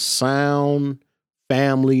be a sound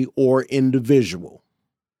family or individual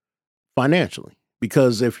financially.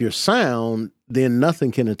 Because if you're sound, then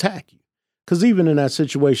nothing can attack you. Because even in that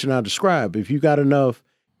situation I described, if you got enough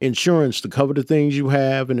insurance to cover the things you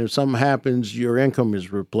have, and if something happens, your income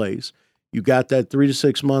is replaced, you got that 3 to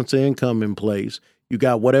 6 months of income in place, you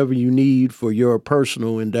got whatever you need for your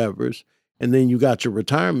personal endeavors, and then you got your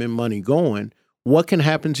retirement money going, what can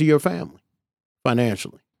happen to your family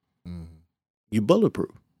financially? Mm-hmm. You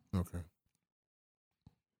bulletproof. Okay.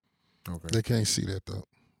 They can't see that though.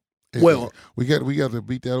 Well, we got to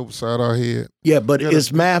beat that upside our head. Yeah, but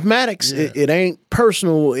it's mathematics. Yeah. It ain't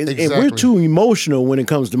personal, and we're Exactly. too emotional when it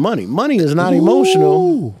comes to money. Money is not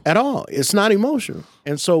emotional at all. It's not emotional,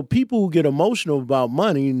 and so people who get emotional about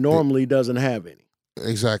money normally doesn't have any.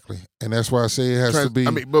 Exactly, and that's why I say it has to be.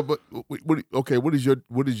 I mean, but what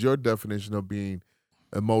is your definition of being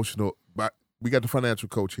emotional? But we got the financial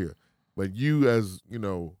coach here, but you as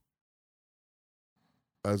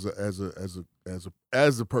as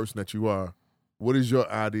a person that you are, what is your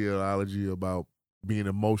ideology about being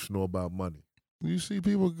emotional about money? You see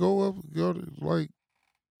people go to like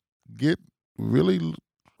get really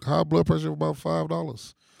high blood pressure of about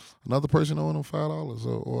 $5. Another person owing them $5,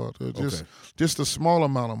 or just a small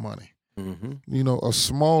amount of money. Mm-hmm. A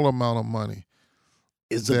small amount of money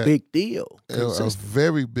It's a big deal. A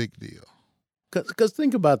very big deal. Because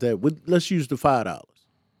think about that. Let's use the $5.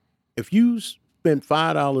 If you spent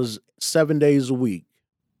 $5 7 days a week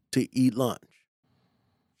to eat lunch,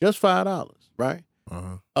 just $5, right?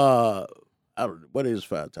 Uh-huh. What is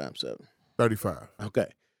 5 times 7? 35. Okay.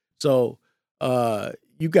 So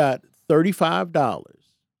you got $35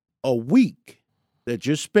 a week that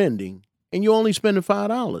you're spending, and you're only spending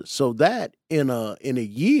 $5. So that in a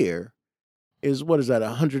year is, what is that,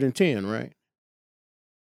 110, right?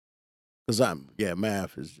 Because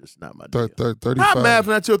math is just not my deal. 35. How math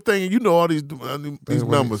not your thing, and you know all these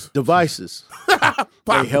numbers. Devices.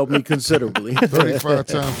 They help me considerably. 35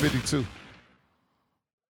 times 52.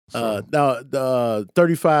 Now, the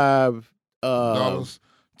 $35 dollars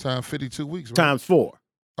times 52 weeks, right? times 4.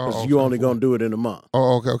 Because you're only going to do it in a month.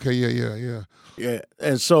 Oh, okay, yeah. Yeah,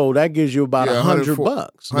 and so that gives you about $100,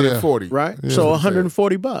 140, right? Yeah. So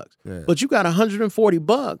 $140. Yeah. But you got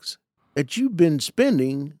 $140 that you've been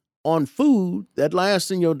spending on food that lasts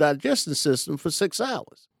in your digestive system for 6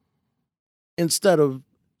 hours, instead of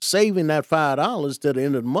saving that $5 to the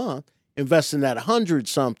end of the month, investing that 100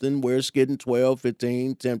 something where it's getting 12,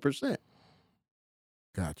 15, 10%.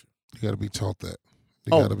 Gotcha. You got to be taught that.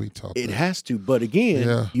 You got to be taught It that. has to, but again,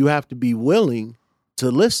 Yeah. you have to be willing to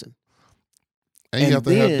listen. And you and have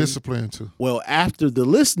to have then- discipline too. Well, after the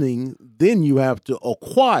listening, then you have to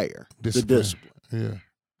acquire the discipline. Yeah.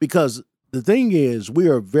 Because the thing is, we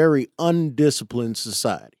are a very undisciplined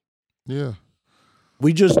society. Yeah.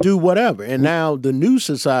 We just do whatever. And now the new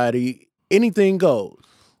society, anything goes.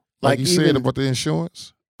 Like you said even- about the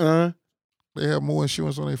insurance, Uh, they have more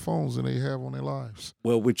insurance on their phones than they have on their lives.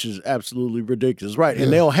 well, which is absolutely ridiculous. Right. Yeah.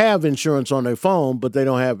 And they'll have insurance on their phone, but they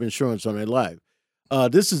don't have insurance on their life.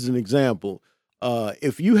 This is an example.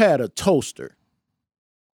 If you had a toaster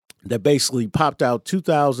that basically popped out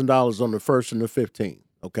 $2,000 on the 1st and the 15th,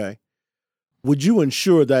 okay, would you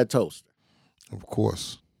insure that toaster? Of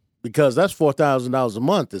course. Because that's $4,000 a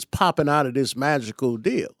month that's popping out of this magical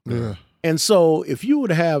deal. Yeah. And so if you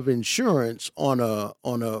would have insurance on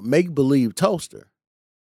a make-believe toaster,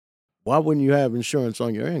 why wouldn't you have insurance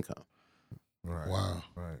on your income? Right. Wow.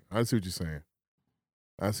 Right. I see what you're saying.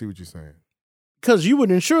 Because you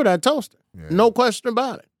would insure that toaster. Yeah. No question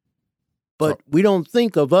about it. But we don't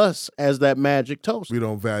think of us as that magic toaster. We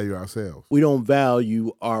don't value ourselves. We don't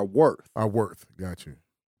value our worth. Our worth. Got you.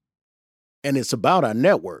 And it's about our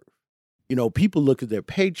net worth. People look at their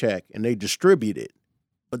paycheck and they distribute it.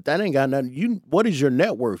 But that ain't got nothing. What is your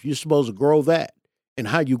net worth? You're supposed to grow that. And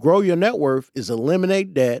how you grow your net worth is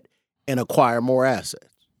eliminate debt and acquire more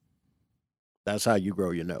assets. That's how you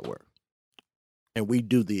grow your net worth. And we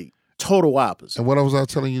do the total opposite. And what was I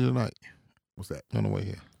telling you tonight What's that? on the way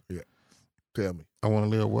here? Tell me. I want to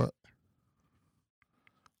live what?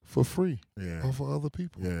 For free Yeah. or for other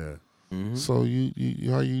people. Yeah. Mhm. So you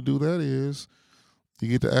how you do that is you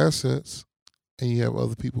get the assets and you have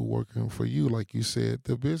other people working for you, like you said,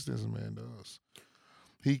 the businessman does.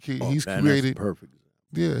 He's Man, created. that's perfect.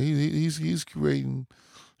 Yeah, he's creating.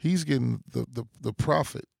 He's getting the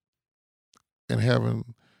profit, and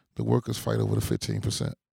having the workers fight over the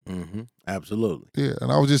 15%. Mm-hmm. Absolutely. Yeah,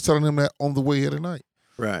 and I was just telling him that on the way here tonight.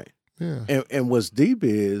 Right. Yeah, And what's deep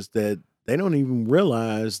is that they don't even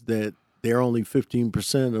realize that they're only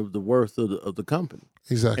 15% of the worth of the company.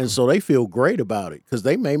 exactly. And so they feel great about it because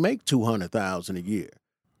they may make $200,000 a year,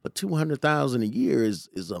 but $200,000 a year is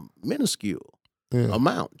a minuscule yeah,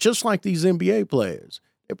 amount. Just like these NBA players,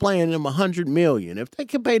 they're paying them $100 million. If they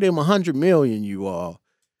can pay them $100 million,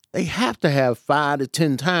 they have to have 5 to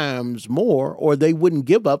 10 times more, or they wouldn't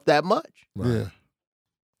give up that much. yeah,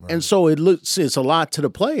 Right. And so it's a lot to the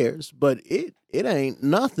players, but it ain't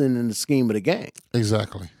nothing in the scheme of the game.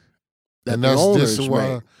 exactly. That And the that's owners just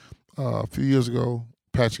why make. a few years ago,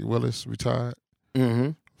 Patrick Willis retired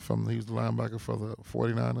Mm-hmm. he was the linebacker for the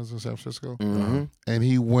 49ers in San Francisco. Mm-hmm. And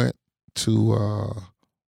he went to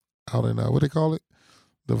out in what they call it,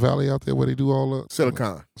 the valley out there where they do all the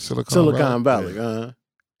Silicon. Silicon Valley. Valley.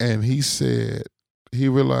 And he said he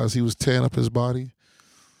realized he was tearing up his body,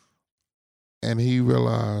 and he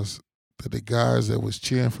realized that the guys that was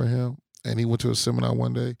cheering for him, and he went to a seminar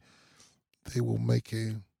one day, they were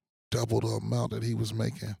making double the amount that he was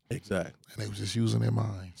making, Exactly. and they was just using their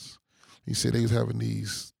minds. He said they was having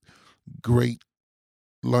these great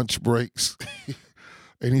lunch breaks,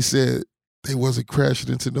 and he said they wasn't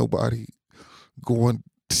crashing into nobody, going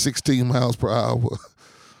 16 miles per hour,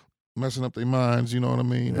 messing up their minds, you know what I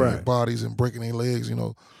mean? Right. Their bodies and breaking their legs, you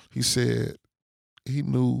know. He said he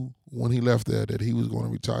knew when he left there that he was going to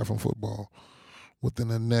retire from football within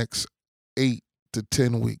the next 8 to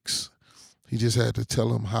 10 weeks. He just had to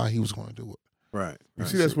tell him how he was going to do it. Right. You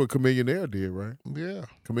see, that's what Chameleonaire did, right? Yeah,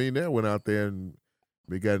 Chameleonaire went out there and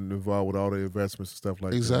they got involved with all the investments and stuff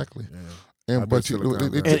like exactly. that. Yeah. I And but bet you,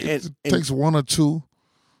 Silicon it, Valley. it, it takes one or two,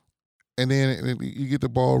 and then you get the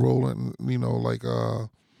ball rolling. You know, like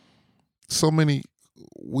so many,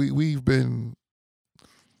 we've been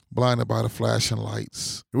blinded by the flashing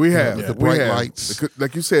lights. We have the we bright have. lights,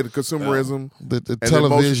 Like you said, the consumerism. the and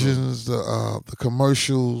televisions, the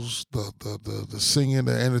commercials, the singing,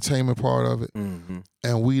 the entertainment part of it, Mm-hmm.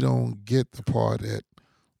 and we don't get the part that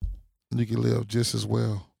you can live just as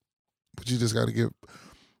well, but you just got to get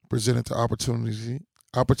presented to opportunity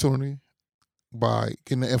by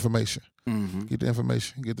getting the information, Mm-hmm. get the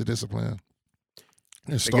information, get the discipline,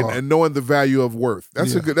 and Again, start. and knowing the value of worth.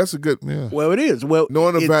 That's Yeah. a good Yeah, Well, it is. Well,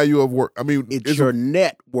 knowing the it's, value of work. I mean, it's your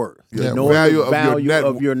net worth. Yeah, Knowing value the of your value net-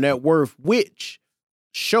 of your net worth, which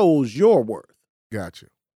shows your worth. Gotcha.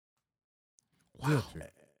 Wow.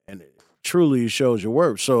 And it truly shows your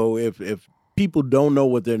worth. So if people don't know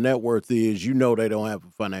what their net worth is, you know they don't have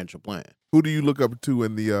a financial plan. Who do you look up to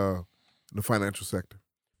in the financial sector?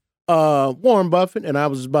 Warren Buffett, and I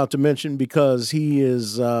was about to mention because he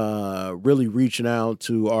is really reaching out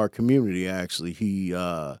to our community. Actually, he's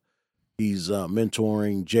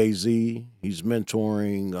mentoring Jay-Z. He's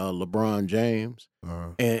mentoring LeBron James,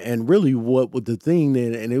 and really what the thing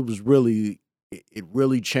that, and it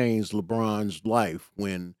really changed LeBron's life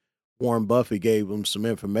when Warren Buffett gave him some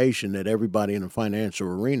information that everybody in the financial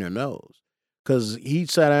arena knows. Because he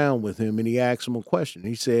sat down with him and he asked him a question.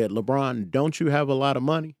 He said, "LeBron, don't you have a lot of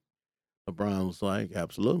money?" LeBron was like,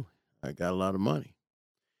 "Absolutely. I got a lot of money."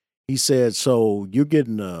 He said, "So you're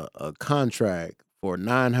getting a contract for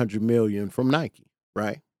 $900 million from Nike,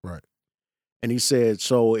 right?" Right. And he said,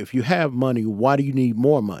 "So if you have money, why do you need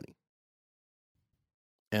more money?"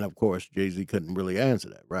 And of course, Jay-Z couldn't really answer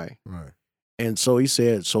that, right? Right. And so he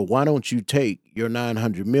said, "So why don't you take your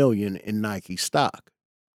 $900 million in Nike stock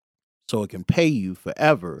so it can pay you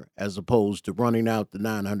forever as opposed to running out the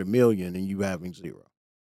 $900 million and you having zero?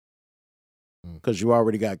 Because you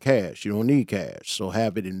already got cash. You don't need cash. So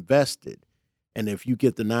have it invested. And if you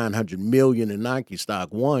get the $900 million in Nike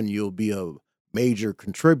stock, one, you'll be a major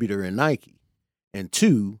contributor in Nike. And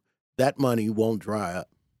two, that money won't dry up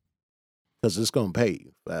because it's going to pay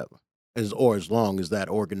you forever, as long as that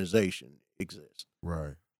organization exists."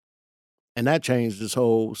 Right. And that changed his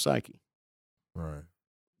whole psyche. Right.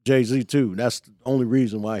 Jay-Z too. That's the only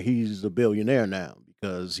reason why he's a billionaire now,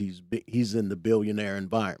 because he's in the billionaire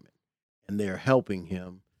environment, and they're helping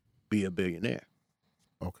him be a billionaire.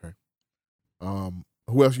 Okay.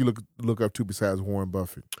 Who else you look up to besides Warren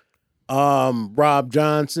Buffett? Rob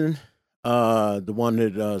Johnson, the one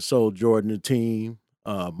that sold Jordan the team.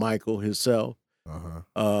 Michael himself.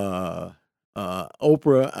 Uh-huh.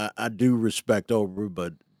 Oprah, I do respect Oprah,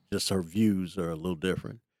 but just her views are a little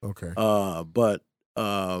different. Okay. But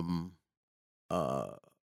I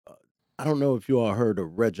I don't know if you all heard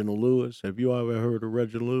of Reginald Lewis. Have you ever heard of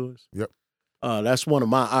Reginald Lewis? Yep. That's one of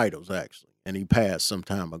my idols, actually, and he passed some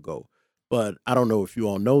time ago. But I don't know if you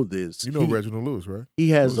all know this. You know Reginald Lewis, right?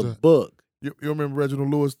 He has Who's a that? book. You remember Reginald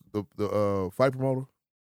Lewis, the fight promoter?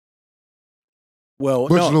 Well,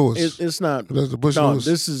 Butch no, Lewis. it's not. That's the Bush No, Lewis.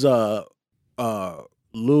 this is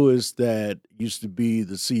Lewis that used to be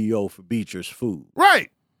the CEO for Beecher's Food. Right.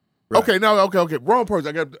 Right. Okay, no, okay. Wrong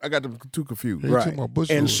person. I got them too confused. Yeah, you Right. talking about Bush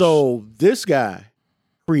And Lewis. so this guy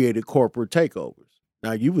created corporate takeovers.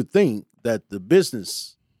 Now you would think that the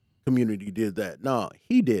business community did that. No,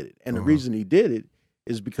 he did it. And the reason he did it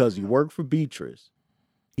is because he worked for Beatrice.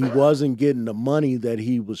 He wasn't getting the money that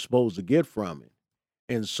he was supposed to get from it.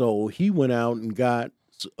 And so he went out and got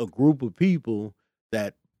a group of people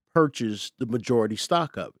that purchased the majority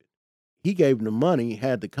stock of it. He gave them the money,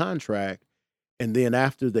 had the contract, and then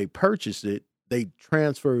after they purchased it, they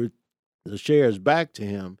transferred the shares back to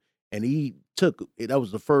him, and he took it. That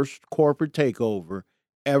was the first corporate takeover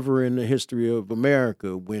ever in the history of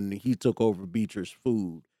America when he took over Beecher's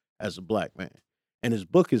Food as a black man. And his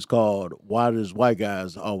book is called "Why Does White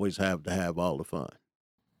Guys Always Have to Have All the Fun?"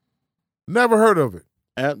 Never heard of it.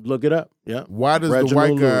 Look it up. Yeah. Why does the Reginald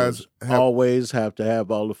white guys Lewis, have? always have to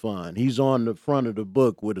have all the fun? He's on the front of the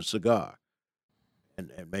book with a cigar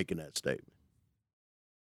and making that statement.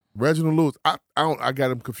 Reginald Lewis. I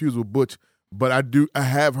got him confused with Butch, but I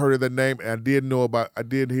have heard of that name, and I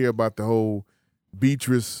did hear about the whole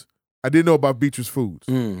Beatrice. I did know about Beatrice Foods.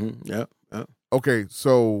 Mm-hmm. Yep. Yep. Okay,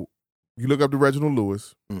 so you look up to Reginald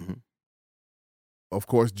Lewis, Mm-hmm. of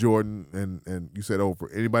course, Jordan, and you said Oprah.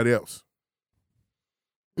 Anybody else?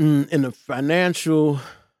 In the financial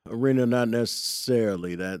arena, not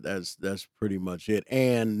necessarily. That's pretty much it.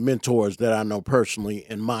 And mentors that I know personally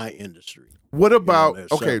in my industry. What about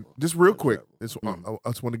there's okay? several. Just real There's quick. several. I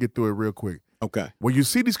just want to get through it real quick. Okay. When you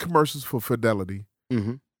see these commercials for Fidelity,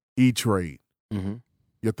 Mm-hmm. E-Trade, Mm-hmm.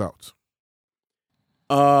 your thoughts?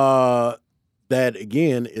 That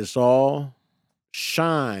again is all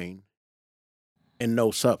shine and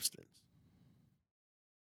no substance.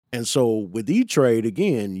 And so with E-Trade,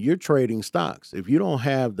 again, you're trading stocks. If you don't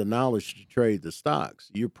have the knowledge to trade the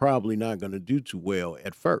stocks, you're probably not going to do too well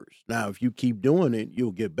at first. Now, if you keep doing it,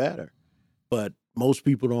 you'll get better. But most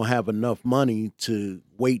people don't have enough money to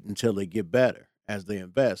wait until they get better as they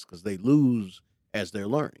invest because they lose as they're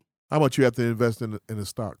learning. How much you have to invest in a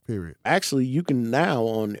stock? Period. Actually, you can now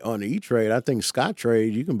on E-Trade, I think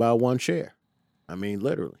Scottrade, you can buy one share. I mean,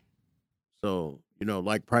 literally. So,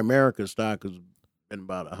 like Primerica stock has been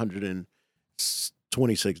about $126.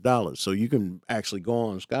 So you can actually go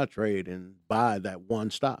on Scottrade and buy that one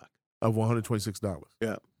stock. Of $126.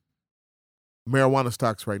 Yeah. Marijuana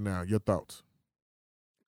stocks right now. Your thoughts?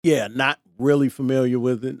 Yeah, not really familiar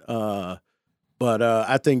with it. But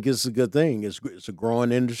I think it's a good thing. It's a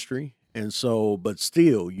growing industry. And so, but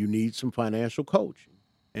still, you need some financial coaching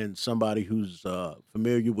and somebody who's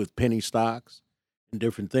familiar with penny stocks and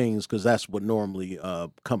different things, because that's what normally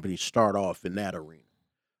companies start off in that arena.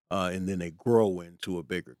 And then they grow into a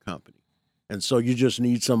bigger company. And so you just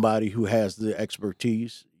need somebody who has the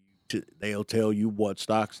expertise. They'll tell you what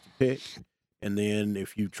stocks to pick. And then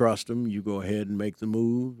if you trust them, you go ahead and make the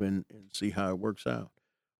move and see how it works out.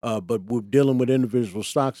 But dealing with individual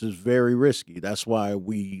stocks is very risky. That's why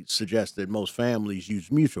we suggest that most families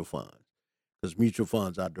use mutual funds, because mutual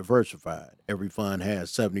funds are diversified. Every fund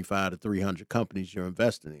has 75 to 300 companies you're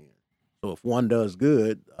investing in. So if one does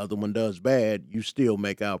good, the other one does bad, you still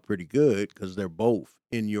make out pretty good because they're both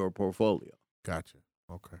in your portfolio. Gotcha.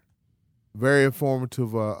 Okay. Very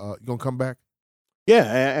informative. You gonna come back? Yeah,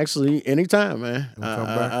 actually, anytime, man. You'll come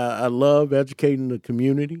back? I love educating the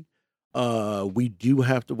community. We do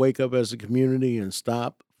have to wake up as a community and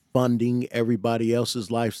stop funding everybody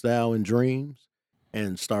else's lifestyle and dreams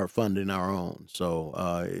and start funding our own. So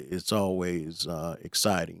it's always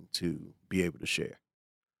exciting to be able to share.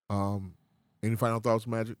 Any final thoughts,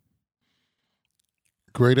 Magic?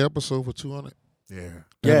 Great episode for 200. Yeah.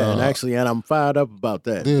 Yeah, and actually, I'm fired up about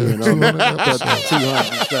that. Yeah, 200 episodes.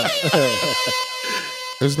 200 stuff.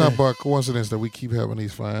 It's not by coincidence that we keep having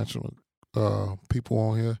these financial people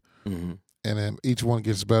on here, Mm-hmm. and then each one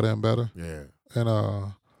gets better and better. Yeah. And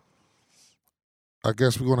I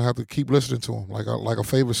guess we're gonna have to keep listening to them, like a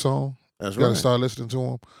favorite song. That's We got to right. start listening to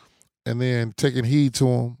them, and then taking heed to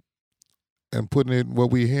them, and putting it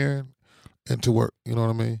what we're hearing into work. You know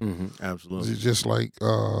what I mean? Mm-hmm. Absolutely. It's just like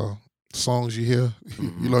songs you hear,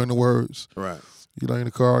 you learn the words, Right. you learn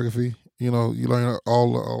the choreography. You learn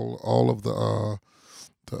all of the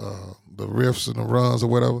riffs and the runs or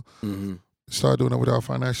whatever. Mm-hmm. Start doing it without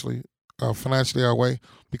financially our way,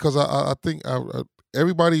 because I think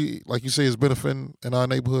everybody, like you say, is benefiting in our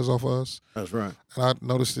neighborhoods off of us. That's right. And I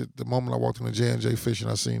noticed it the moment I walked in the J&J Fishing,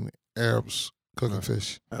 I seen Arabs cooking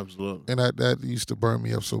fish. Absolutely. And that used to burn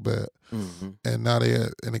me up so bad. Mm-hmm. And now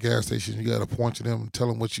they're in the gas station. You got to point to them and tell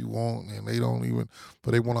them what you want, and they don't even,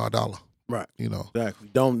 but they want our dollar. Right. You know. Exactly.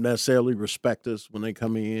 Don't necessarily respect us when they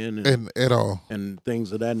come in And at all. and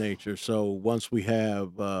things of that nature. So once we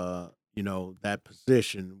have, that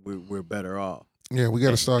position, we're better off. Yeah, we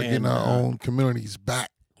got to start getting our and, own communities back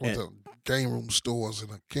with and- the game room stores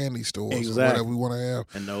and the candy stores and Exactly. whatever we want to have.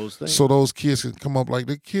 And those things. So those kids can come up like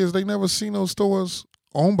the kids, they never seen those stores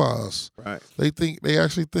owned by us. Right. They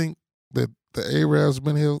actually think that the Arabs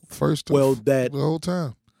been here first the whole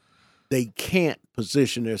time. They can't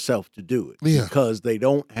position themselves to do it because they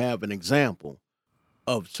don't have an example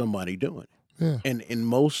of somebody doing it. Yeah. And in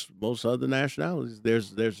most other nationalities,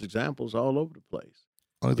 there's examples all over the place.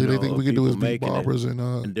 Only thing they think we can do is be making it barbers and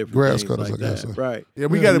different grass things cutters, like I guess. that. Right. Yeah,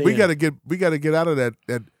 we gotta get out of that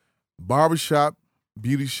barbershop,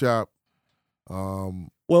 beauty shop,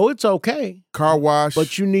 Well, it's okay, car wash.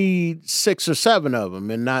 but you need 6 or 7 of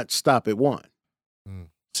them and not stop at one. Mm.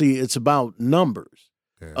 See, it's about numbers.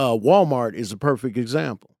 Yeah. Walmart is a perfect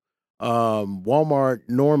example. Walmart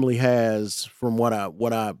normally has, from what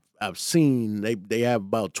I've seen, they have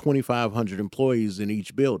about 2,500 employees in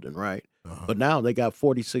each building, right? Uh-huh. But now they got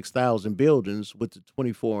 46,000 buildings with the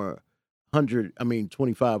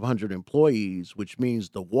 2,500 employees, which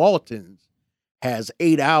means the Waltons has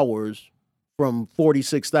 8 hours from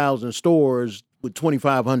 46,000 stores with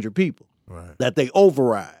 2,500 people Right. that they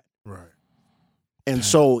override. Right. And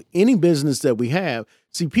so any business that we have,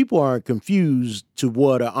 see, people are confused to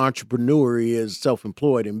what an entrepreneur is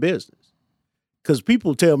self-employed in business. Because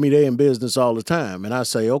people tell me they're in business all the time. And I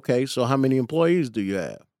say, okay, so how many employees do you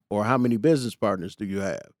have? Or how many business partners do you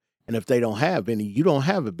have? And if they don't have any, you don't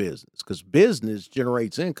have a business because business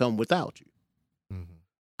generates income without you. Mm-hmm.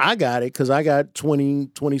 I got it because I got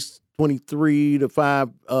 23 to 5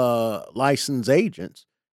 licensed agents.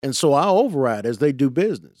 And so I override as they do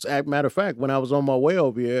business. As a matter of fact, when I was on my way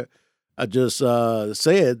over here, I just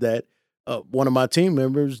said that one of my team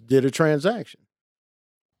members did a transaction.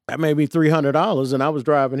 That made me $300 and I was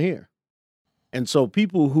driving here. And so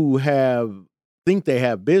people who think they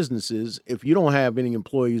have businesses, if you don't have any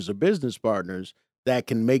employees or business partners that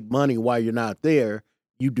can make money while you're not there,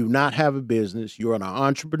 you do not have a business. You're an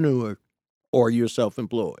entrepreneur or you're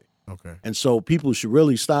self-employed. Okay. And so people should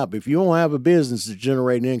really stop. If you don't have a business to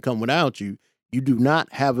generate income without you, you do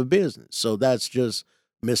not have a business. So that's just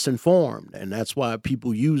misinformed. And that's why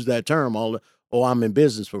people use that term, I'm in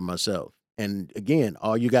business for myself. And again,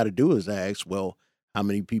 all you got to do is ask, well, how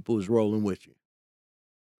many people is rolling with you?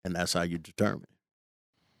 And that's how you determine it.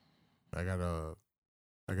 I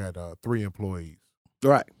got 3 employees.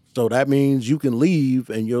 Right. So that means you can leave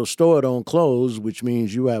and your store don't close, which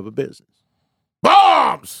means you have a business.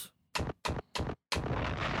 Bombs!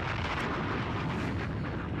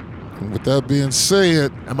 And with that being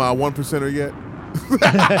said, Am I a 1%er yet?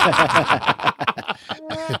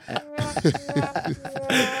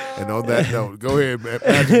 And on that note, go ahead, man.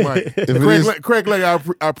 Magic Mike. Craig Legg, I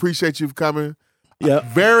appreciate you for coming. Yeah.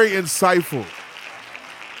 Very insightful.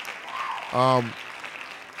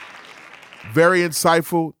 Very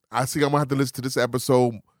insightful. I think I'm going to have to listen to this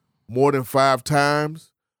episode more than 5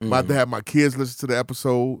 times. I'm about to have my kids listen to the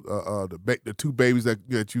episode, the 2 babies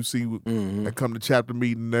that you see that come to chapter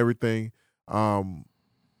meeting and everything.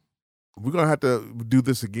 We're going to have to do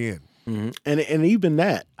this again. Mm-hmm. And even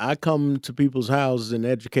that, I come to people's houses and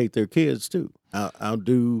educate their kids too. I'll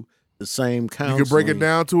do the same counseling. You can break it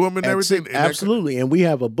down to them and everything? Absolutely. And we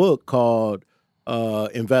have a book called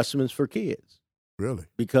Investments for Kids. Really?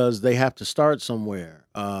 Because they have to start somewhere.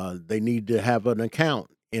 They need to have an account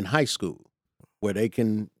in high school where they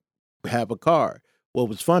can have a card. Well, it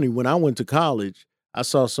was funny, when I went to college, I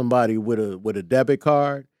saw somebody with a debit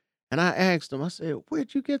card, and I asked them, I said,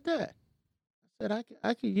 where'd you get that? I said,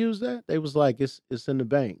 I could use that. They was like, it's in the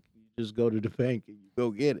bank. You just go to the bank and you go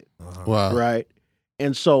get it. Uh-huh. wow. Right?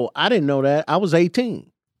 And so I didn't know that. I was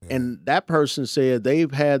 18. Yeah. And that person said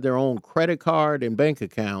they've had their own credit card and bank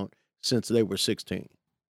account since they were 16.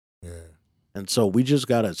 Yeah. And so we just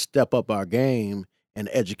got to step up our game and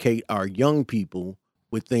educate our young people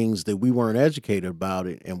with things that we weren't educated about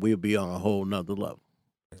it, and we'll be on a whole nother level.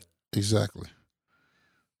 Exactly.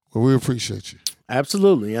 Well, we appreciate you.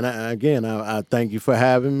 Absolutely. And I thank you for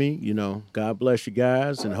having me. God bless you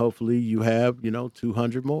guys, and hopefully you have,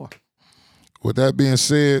 200 more. With that being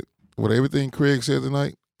said, with everything Craig said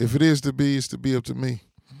tonight, if it is to be, it's to be up to me.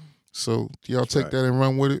 So y'all take that and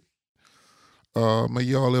run with it. May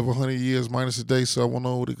y'all live 100 years minus a day, so I want to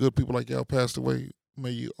know the good people like y'all passed away.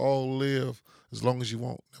 May you all live as long as you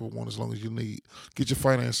want, never want as long as you need. Get your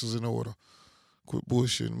finances in order. Quit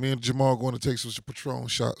bullshitting. Me and Jamal going to take some Patron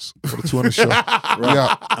shots for the 200 show.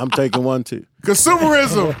 Yeah, I'm taking one too.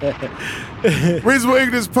 Consumerism. Reasonable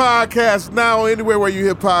Ignorance Podcast now anywhere where you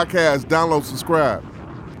hear podcasts. Download, subscribe.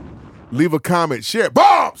 Leave a comment. Share.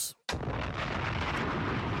 Bombs!